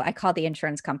so I called the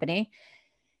insurance company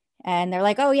and they're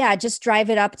like, oh yeah, just drive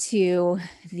it up to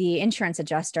the insurance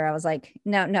adjuster. I was like,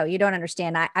 no, you don't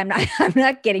understand. I'm not, I'm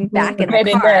not getting back in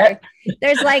the car.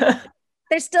 There's like,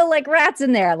 there's still like rats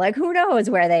in there. Like, who knows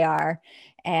where they are?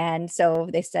 And so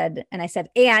they said, and I said,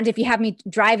 and if you have me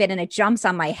drive it and it jumps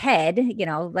on my head,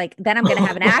 like then I'm going to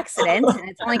have an accident and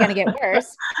it's only going to get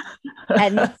worse.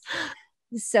 And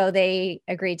so they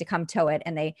agreed to come tow it,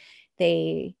 and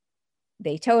they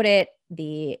towed it.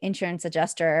 The insurance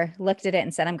adjuster looked at it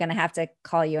and said, I'm going to have to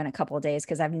call you in a couple of days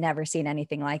because I've never seen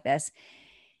anything like this.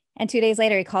 And 2 days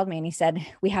later, he called me and he said,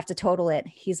 we have to total it.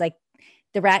 He's like,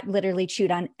 the rat literally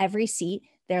chewed on every seat.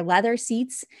 They're leather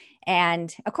seats.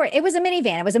 And of course, it was a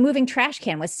minivan. It was a moving trash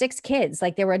can with 6 kids.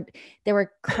 Like there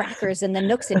were crackers in the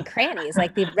nooks and crannies.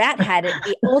 Like the rat had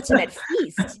the ultimate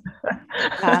feast.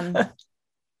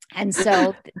 And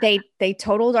so they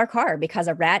totaled our car because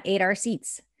a rat ate our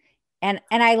seats. And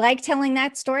I like telling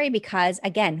that story because,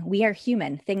 again, we are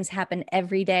human. Things happen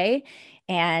every day.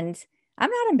 And I'm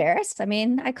not embarrassed. I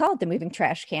mean, I called the moving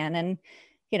trash can, and,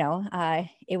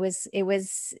 it's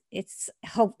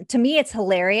to me, it's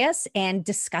hilarious and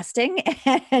disgusting.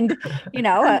 And,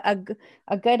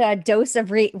 a good dose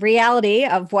of reality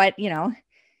of what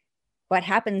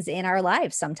happens in our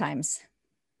lives sometimes.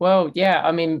 Well, yeah,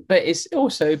 I mean, but it's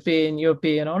also you're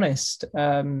being honest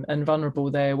and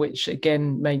vulnerable there, which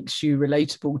again makes you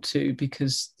relatable to,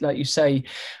 because like you say,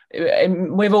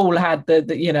 we've all had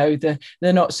the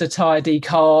not so tidy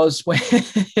cars where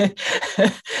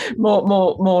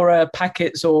more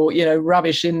packets or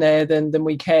rubbish in there than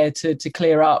we care to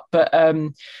clear up. But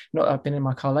not I've been in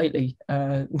my car lately,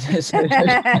 but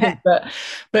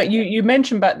you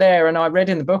mentioned back there, and I read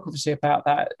in the book obviously about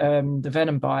that, the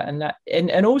venom bite, and that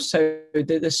and also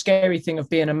the scary thing of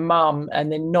being a mum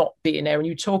and then not being there. And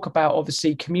you talk about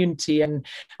obviously community, and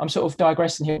I'm sort of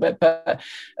digressing here, but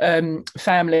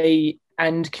family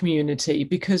and community,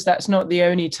 because that's not the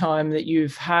only time that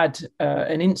you've had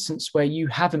an instance where you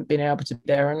haven't been able to be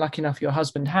there, and lucky enough your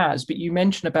husband has. But you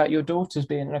mentioned about your daughters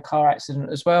being in a car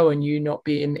accident as well, and you not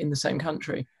being in the same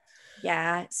country.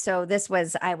 Yeah. So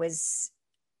I was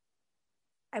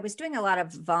doing a lot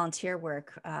of volunteer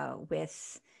work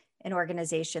with an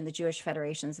organization, the Jewish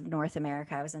Federations of North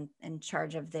America. I was in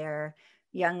charge of their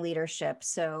young leadership.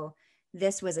 So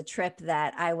this was a trip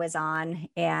that I was on,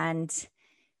 and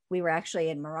we were actually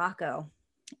in Morocco,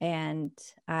 and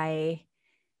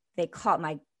they called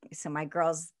my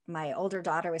girls, my older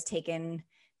daughter was taking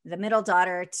the middle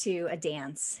daughter to a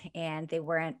dance, and they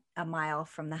weren't a mile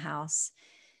from the house.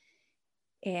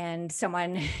 And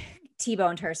someone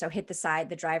T-boned her, so hit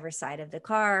the driver's side of the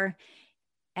car.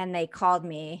 And they called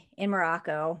me in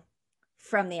Morocco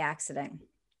from the accident.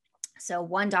 So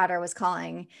one daughter was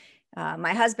calling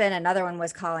my husband, another one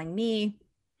was calling me,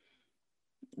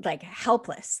 like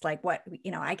helpless, like what,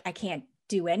 I can't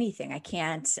do anything. I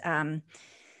can't,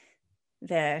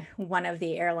 one of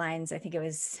the airlines, I think it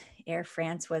was Air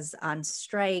France, was on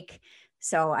strike.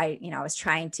 So I was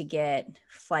trying to get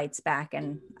flights back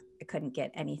and I couldn't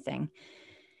get anything.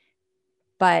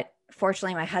 But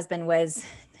fortunately, my husband was,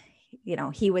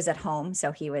 he was at home.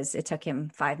 So it took him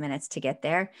 5 minutes to get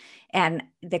there. And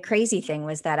the crazy thing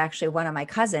was that actually one of my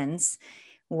cousins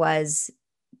was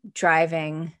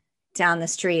driving down the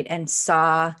street and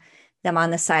saw them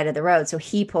on the side of the road. So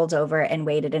he pulled over and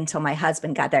waited until my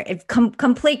husband got there.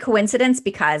 Complete coincidence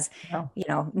because,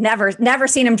 never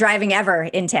seen him driving ever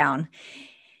in town.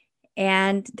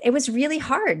 And it was really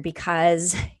hard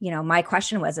because, my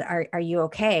question was, are you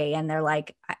okay? And they're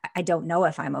like, I don't know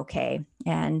if I'm okay.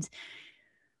 And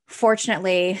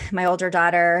fortunately, my older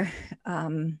daughter,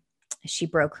 she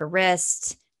broke her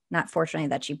wrist. Not fortunately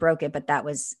that she broke it, but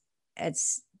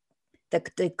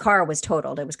the car was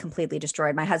totaled. It was completely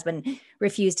destroyed. My husband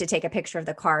refused to take a picture of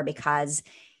the car because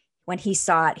when he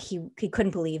saw it, he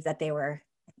couldn't believe that they were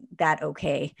that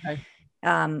okay. Okay.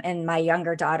 And my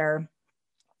younger daughter,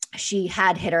 she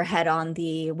had hit her head on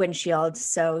the windshield.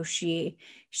 So she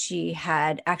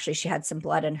had some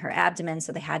blood in her abdomen.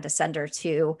 So they had to send her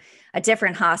to a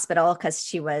different hospital because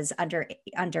she was under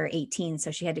 18.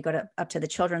 So she had to go up to the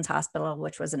children's hospital,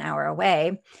 which was an hour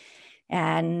away.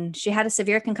 And she had a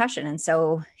severe concussion. And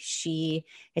so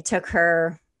it took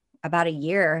her about a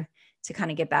year to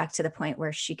kind of get back to the point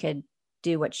where she could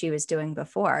do what she was doing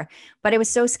before. But it was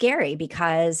so scary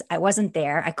because I wasn't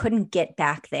there. I couldn't get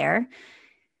back there.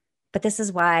 But this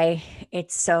is why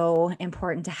it's so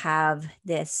important to have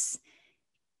this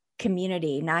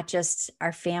community, not just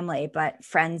our family, but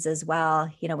friends as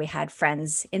well. We had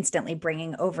friends instantly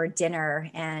bringing over dinner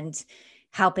and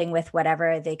helping with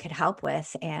whatever they could help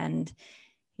with. And,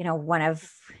 one of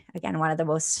the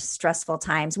most stressful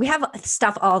times. We have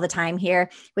stuff all the time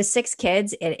here with 6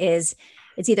 kids. It's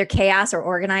either chaos or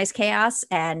organized chaos,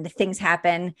 and things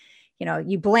happen,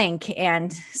 you blink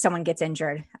and someone gets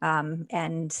injured.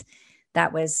 And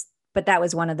that was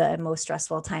one of the most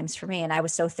stressful times for me. And I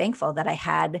was so thankful that I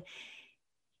had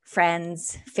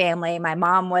friends, family. My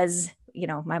mom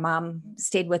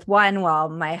stayed with one while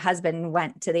my husband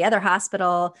went to the other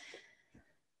hospital.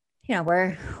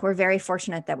 We're very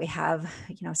fortunate that we have,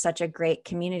 such a great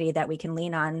community that we can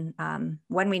lean on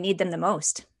when we need them the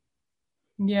most.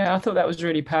 Yeah, I thought that was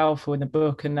really powerful in the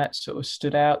book, and that sort of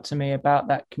stood out to me about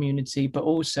that community, but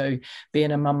also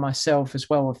being a mum myself as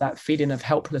well, of that feeling of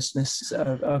helplessness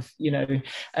of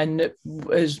and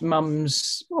as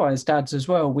mums, or as dads as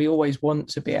well, we always want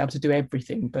to be able to do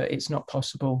everything, but it's not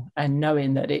possible, and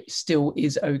knowing that it still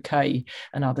is okay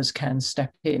and others can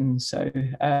step in. So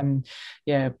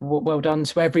well done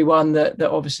to everyone that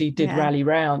obviously did rally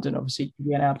round, and obviously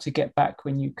being able to get back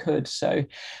when you could. So,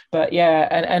 but yeah,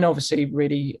 and obviously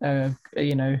really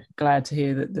glad to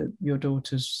hear that your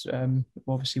daughters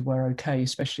obviously were okay,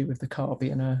 especially with the car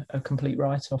being a complete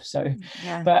write-off. So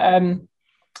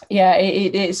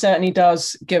it certainly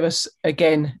does give us,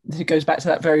 again, it goes back to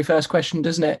that very first question,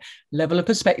 doesn't it? Level of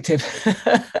perspective.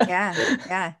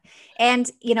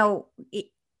 And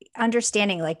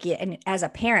understanding, like, and as a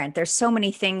parent, there's so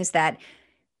many things that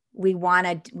we want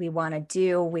to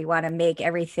do. We want to make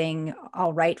everything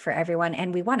all right for everyone,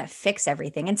 and we want to fix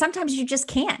everything. And sometimes you just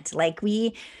can't. Like,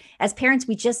 as parents,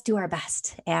 we just do our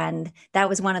best. And that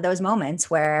was one of those moments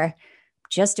where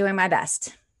just doing my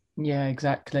best. Yeah,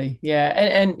 exactly. Yeah.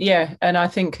 And I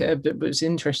think what's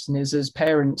interesting is, as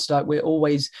parents, like, we're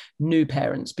always new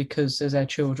parents, because as our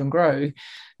children grow,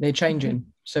 they're changing. Mm-hmm.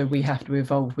 So we have to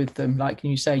evolve with them. Like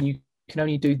you say, you can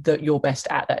only do your best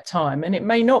at that time, and it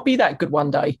may not be that good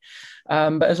one day,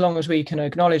 but as long as we can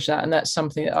acknowledge that. And that's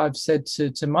something that I've said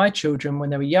to my children when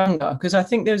they were younger, because I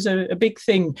think there's a big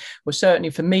thing, well, certainly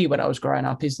for me when I was growing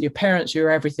up, is your parents,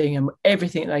 you're everything, and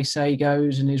everything they say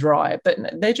goes and is right, but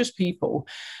they're just people,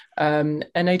 and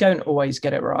they don't always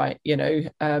get it right,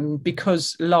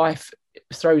 because life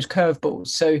throws curveballs.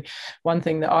 So one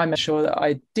thing that I made sure that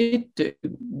I did do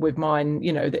with mine,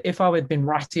 that if I had been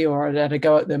ratty, or I'd had a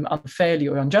go at them unfairly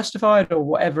or unjustified or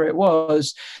whatever it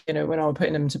was, when I was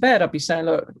putting them to bed, I'd be saying,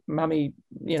 look, mummy,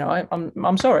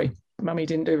 I'm sorry, mummy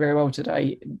didn't do very well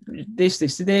today,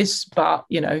 this, but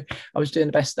I was doing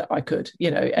the best that I could,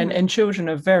 and children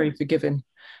are very forgiving.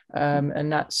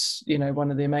 And that's, one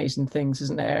of the amazing things,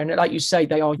 isn't there? And like you say,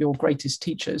 they are your greatest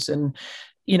teachers. And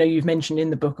you've mentioned in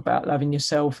the book about loving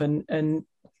yourself, and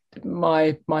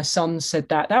my son said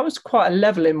that was quite a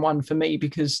leveling one for me,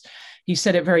 because he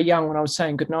said it very young when I was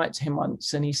saying goodnight to him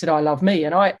once, and he said, I love me.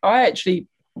 And I actually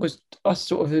was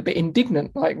sort of a bit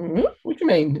indignant, like, what do you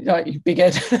mean, like, you big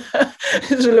head?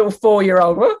 As a little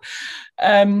 4-year-old.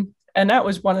 And that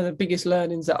was one of the biggest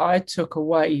learnings that I took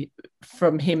away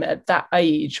from him at that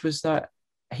age, was that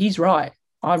he's right,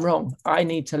 I'm wrong, I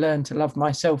need to learn to love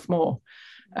myself more.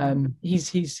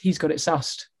 He's got it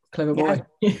sussed. Clever boy.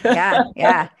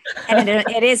 Yeah. And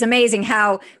it is amazing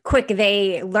how quick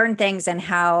they learn things and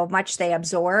how much they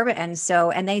absorb. And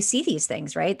they see these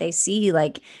things, right? They see,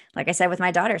 like I said, with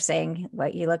my daughter saying,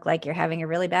 what, you look like you're having a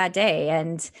really bad day.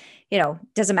 And,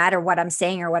 doesn't matter what I'm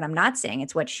saying or what I'm not saying,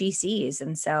 it's what she sees.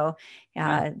 And so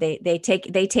they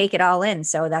take it all in.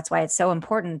 So that's why it's so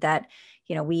important that,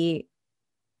 we're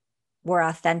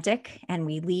authentic and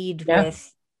we lead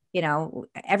with,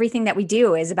 everything that we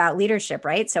do is about leadership,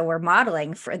 right? So we're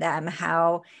modeling for them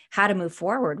how to move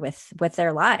forward with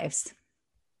their lives.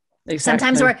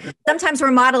 Exactly. Sometimes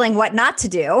we're modeling what not to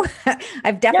do.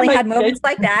 I've definitely had moments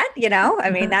like that, I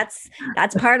mean, that's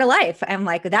part of life. I'm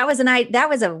like, that was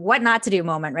a what not to do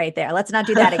moment right there. Let's not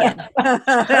do that again.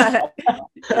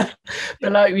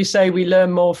 But like we say, we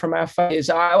learn more from our failures.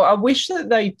 I wish that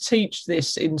they teach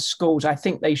this in schools. I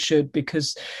think they should,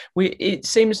 because it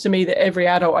seems to me that every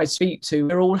adult I speak to,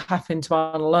 we're all having to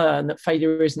unlearn that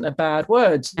failure isn't a bad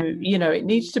word. So, it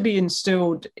needs to be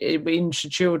instilled into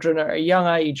children at a young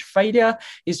age. Failure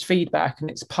is feedback, and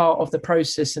it's part of the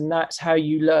process, and that's how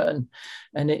you learn,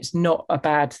 and it's not a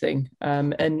bad thing,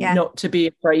 not to be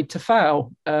afraid to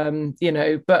fail,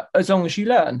 but as long as you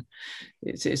learn,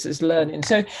 it's learning.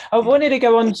 So I wanted to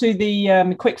go on to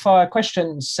the quick fire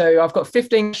questions. So I've got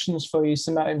 15 questions for you,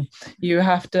 Simone. You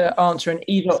have to answer an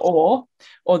either or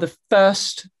the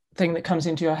first thing that comes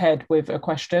into your head with a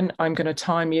question, I'm going to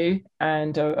time you,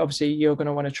 and obviously you're going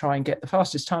to want to try and get the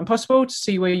fastest time possible to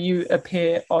see where you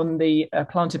appear on the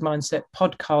Planted Mindset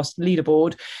podcast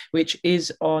leaderboard, which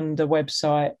is on the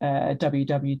website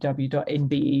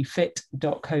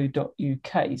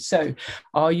www.nbefit.co.uk. So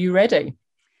are you ready?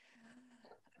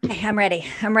 Okay, I'm ready.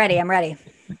 I'm ready.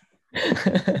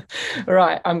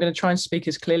 Right, I'm going to try and speak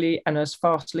as clearly and as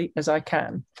fastly as I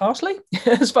can. Fastly?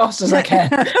 As fast as I can.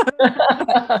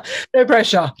 No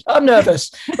pressure. I'm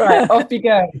nervous. Right, off you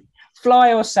go.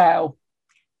 Fly or sail?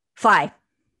 Fly.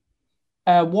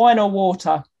 Wine or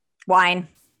water? Wine.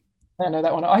 I know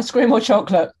that one. Ice cream or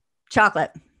chocolate?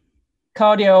 Chocolate.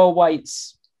 Cardio or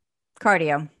weights?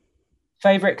 Cardio.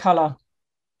 Favorite color?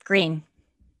 Green.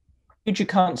 Food you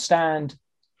can't stand?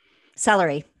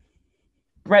 Celery.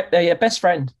 Best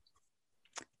friend?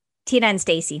 Tina and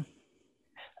Stacy.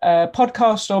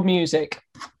 Podcast or music?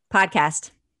 Podcast.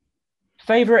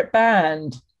 Favorite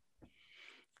band?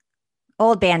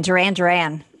 Old band, Duran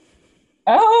Duran.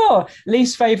 Oh,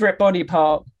 least favorite body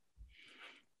part?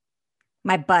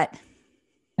 My butt.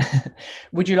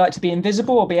 Would you like to be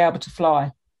invisible or be able to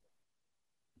fly?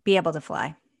 Be able to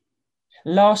fly.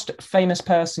 Last famous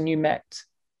person you met?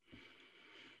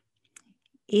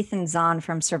 Ethan Zahn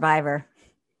from Survivor.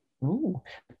 Ooh.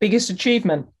 Biggest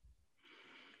achievement?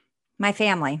 My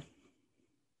family.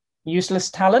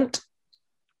 Useless talent?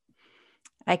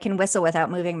 I can whistle without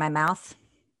moving my mouth.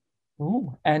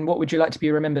 Ooh. And what would you like to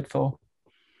be remembered for?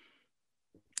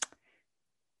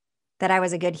 That I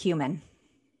was a good human.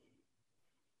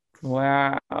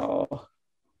 Wow.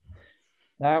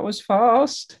 That was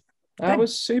fast. That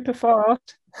was super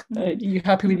fast. Are you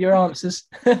happy with your answers?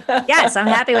 Yes, I'm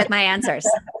happy with my answers.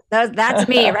 That's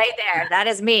me right there. That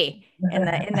is me in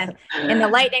the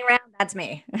lightning round. That's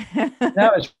me.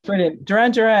 That was brilliant.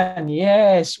 Duran Duran.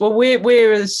 Yes. Well,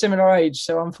 we're a similar age,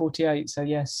 so I'm 48. So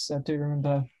yes, I do remember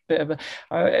a bit of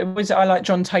I like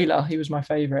John Taylor. He was my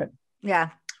favorite.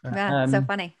 Yeah. So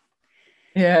funny.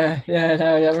 Yeah,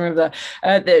 no, I remember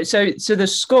that. So the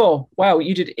score, wow,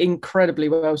 you did incredibly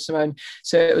well, Simone.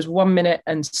 So it was 1 minute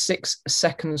and 6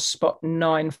 seconds, spot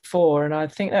 9.4, and I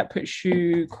think that puts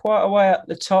you quite a way at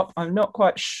the top. I'm not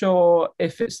quite sure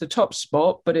if it's the top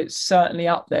spot, but it's certainly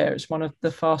up there. It's one of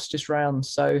the fastest rounds,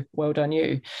 so well done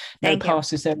you. No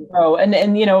passes there. Oh, and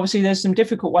obviously there's some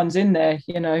difficult ones in there.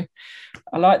 I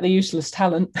like the useless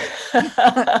talent.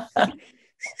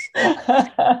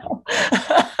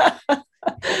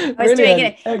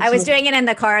 I was doing it in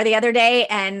the car the other day,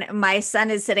 and my son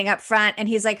is sitting up front and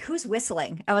he's like, "Who's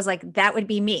whistling?" I was like, "That would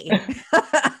be me."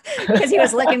 Because he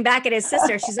was looking back at his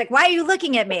sister. She's like, "Why are you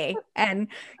looking at me?" And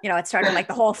it started like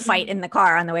the whole fight in the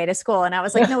car on the way to school. And I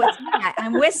was like, "No, it's me.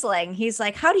 I'm whistling." He's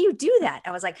like, "How do you do that?"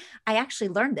 I was like, "I actually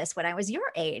learned this when I was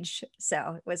your age."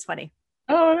 So it was funny.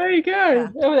 Oh, there you go. Yeah.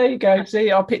 Oh, there you go. See,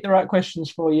 I'll pick the right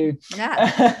questions for you.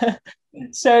 Yeah.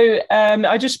 So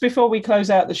I just, before we close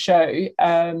out the show,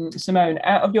 Simone,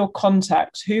 out of your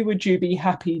contacts, who would you be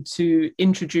happy to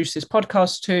introduce this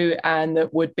podcast to and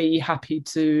that would be happy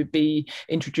to be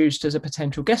introduced as a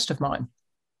potential guest of mine?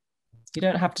 You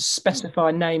don't have to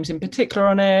specify names in particular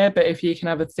on air, but if you can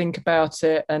have a think about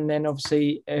it, and then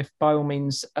obviously if by all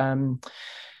means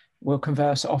we'll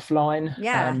converse offline.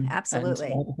 Yeah,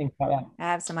 absolutely. Think about that. I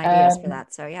have some ideas for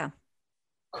that. So yeah.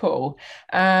 Cool.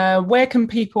 Where can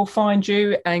people find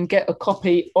you and get a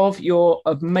copy of your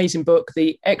amazing book,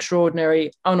 The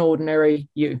Extraordinary, Unordinary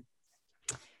You?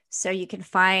 So you can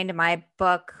find my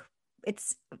book.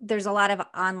 There's a lot of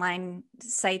online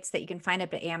sites that you can find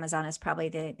it, but Amazon is probably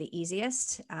the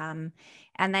easiest. And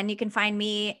then you can find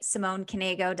me,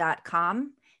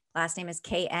 SimoneKnego.com. Last name is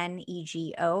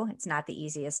Knego. It's not the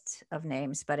easiest of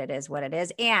names, but it is what it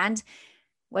is. And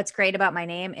what's great about my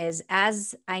name is,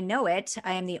 as I know it,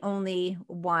 I am the only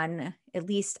one, at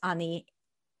least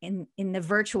in the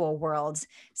virtual world.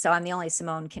 So I'm the only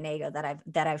Simone Knego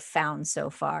that I've found so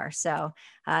far. So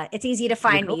it's easy to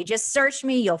find me. You just search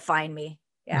me, you'll find me.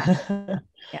 Yeah.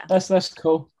 Yeah. That's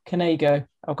cool. Knego.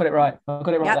 I got it right.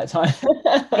 That time.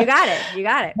 You got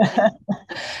it.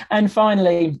 And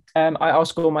finally, I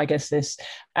ask all my guests this: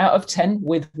 out of 10,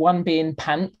 with 1 being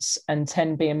pants and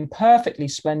 10 being perfectly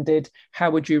splendid, how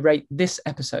would you rate this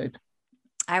episode?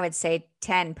 I would say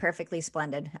 10, perfectly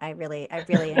splendid. I really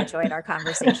enjoyed our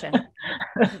conversation.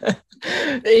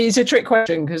 It's a trick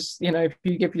question because, if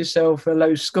you give yourself a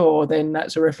low score, then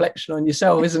that's a reflection on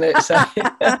yourself, isn't it? So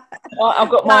I'm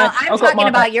talking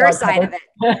about your side of it.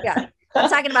 Yeah. I'm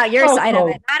talking about your side of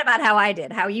it, not about how I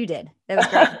did, how you did. That was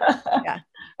great. Yeah.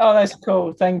 Oh, that's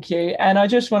cool. Thank you. And I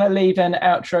just want to leave an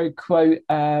outro quote,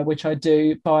 which I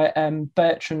do, by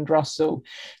Bertrand Russell.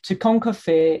 To conquer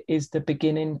fear is the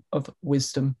beginning of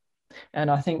wisdom.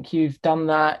 And I think you've done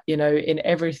that, in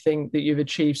everything that you've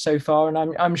achieved so far. And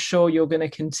I'm sure you're going to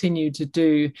continue to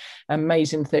do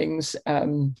amazing things.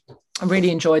 I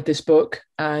really enjoyed this book,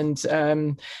 and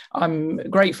I'm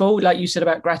grateful, like you said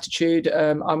about gratitude.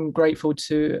 I'm grateful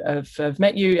to have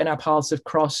met you, and our paths have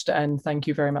crossed. And thank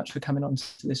you very much for coming on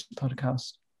to this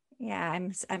podcast. Yeah,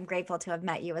 I'm grateful to have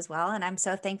met you as well, and I'm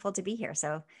so thankful to be here.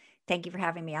 So thank you for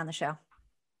having me on the show.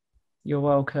 You're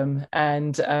welcome,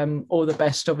 and all the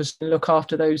best. Obviously, look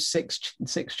after those six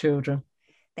children.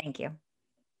 Thank you.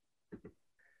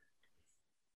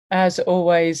 As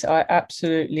always, I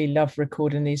absolutely love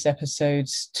recording these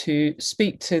episodes to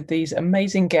speak to these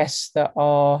amazing guests that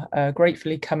are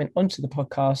gratefully coming onto the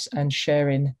podcast and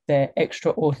sharing their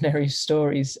extraordinary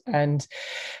stories. And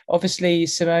obviously,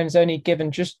 Simone's only given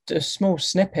just a small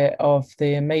snippet of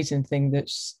the amazing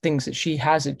things that she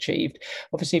has achieved.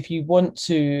 Obviously, if you want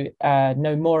to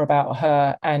know more about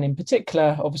her, and in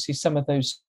particular, obviously, some of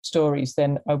those stories,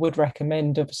 then I would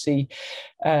recommend obviously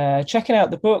checking out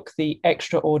the book, The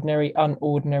Extraordinary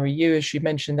Unordinary You. As you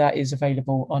mentioned, that is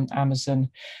available on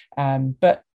Amazon.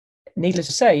 But needless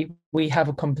to say, we have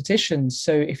a competition.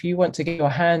 So if you want to get your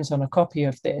hands on a copy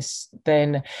of this,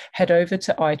 then head over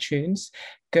to iTunes,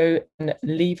 go and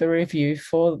leave a review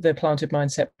for the Planted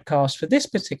Mindset podcast for this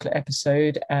particular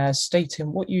episode,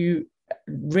 stating what you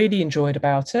really enjoyed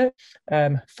about it,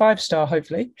 5-star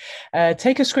hopefully.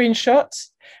 Take a screenshot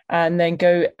and then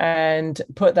go and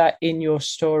put that in your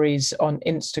stories on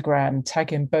Instagram,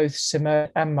 tagging both Simone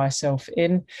and myself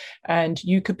in, and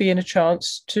you could be in a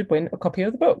chance to win a copy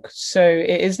of the book. So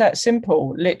it is that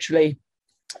simple. Literally,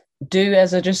 do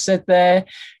as I just said there,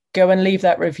 go and leave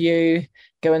that review,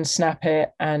 go and snap it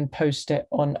and post it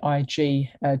on IG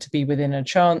to be within a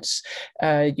chance.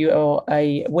 Your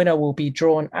a winner will be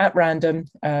drawn at random.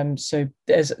 So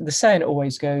as the saying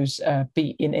always goes,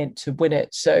 be in it to win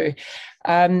it. So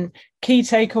key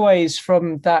takeaways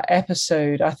from that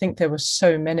episode, I think there were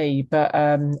so many, but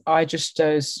I just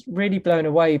was really blown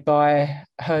away by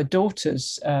her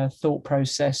daughter's thought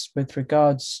process with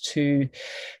regards to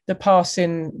the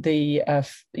passing the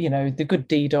good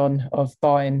deed on of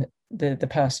buying the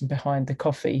person behind the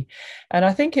coffee. And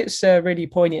I think it's really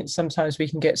poignant. Sometimes we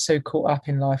can get so caught up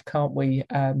in life, can't we,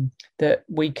 that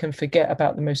we can forget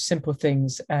about the most simple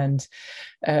things, and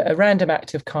a random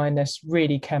act of kindness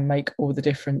really can make all the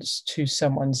difference to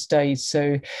someone's day.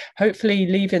 So hopefully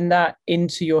leaving that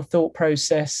into your thought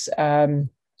process,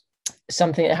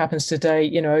 something that happens today,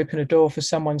 open a door for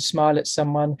someone, smile at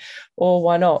someone, or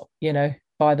why not,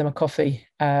 buy them a coffee,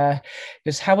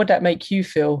 because how would that make you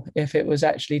feel if it was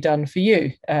actually done for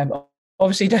you?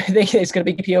 Obviously, don't think it's going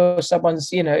to be pure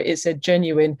someone's, it's a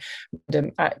genuine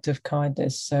act of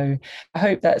kindness. So I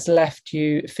hope that's left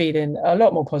you feeling a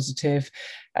lot more positive.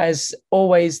 As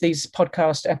always, these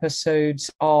podcast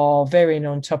episodes are varying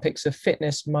on topics of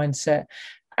fitness, mindset,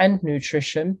 and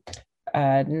nutrition.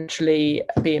 Naturally,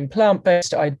 being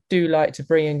plant-based, I do like to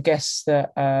bring in guests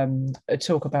that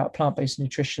talk about plant-based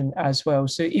nutrition as well.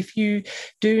 So if you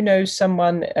do know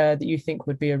someone that you think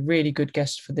would be a really good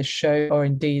guest for this show, or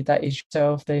indeed that is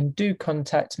yourself, then do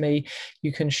contact me.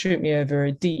 You can shoot me over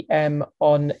a DM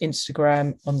on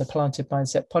Instagram on the Planted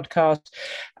Mindset podcast.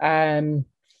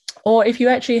 Or if you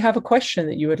actually have a question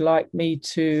that you would like me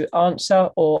to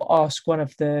answer or ask one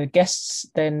of the guests,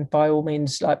 then by all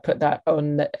means, put that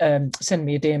on, send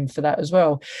me a DM for that as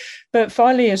well. But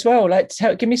finally as well,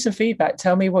 give me some feedback.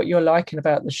 Tell me what you're liking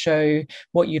about the show,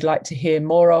 what you'd like to hear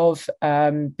more of,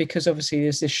 because obviously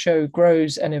as this show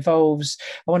grows and evolves,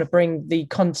 I want to bring the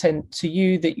content to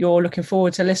you that you're looking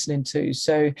forward to listening to.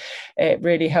 So it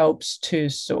really helps to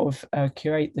sort of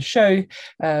curate the show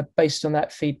based on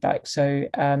that feedback. So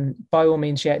by all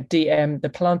means, DM the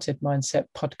Planted Mindset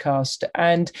podcast.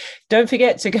 And don't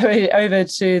forget to go over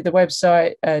to the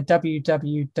website,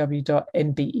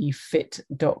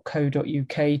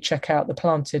 www.nbefit.co.uk. Check out the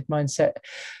Planted Mindset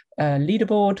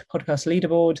podcast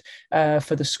leaderboard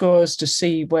for the scores to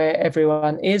see where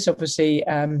everyone is. Obviously,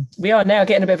 we are now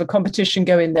getting a bit of a competition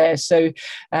going there, so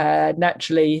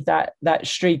naturally that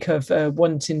streak of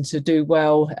wanting to do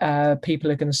well,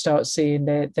 people are going to start seeing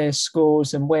their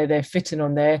scores and where they're fitting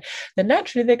on there. Then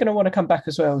naturally they're going to want to come back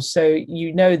as well. So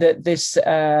that this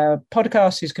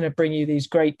podcast is going to bring you these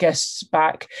great guests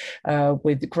back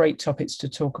with great topics to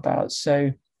talk about.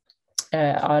 So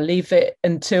I'll leave it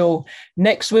until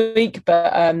next week,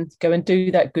 but go and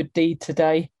do that good deed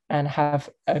today and have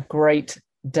a great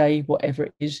day, whatever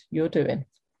it is you're doing.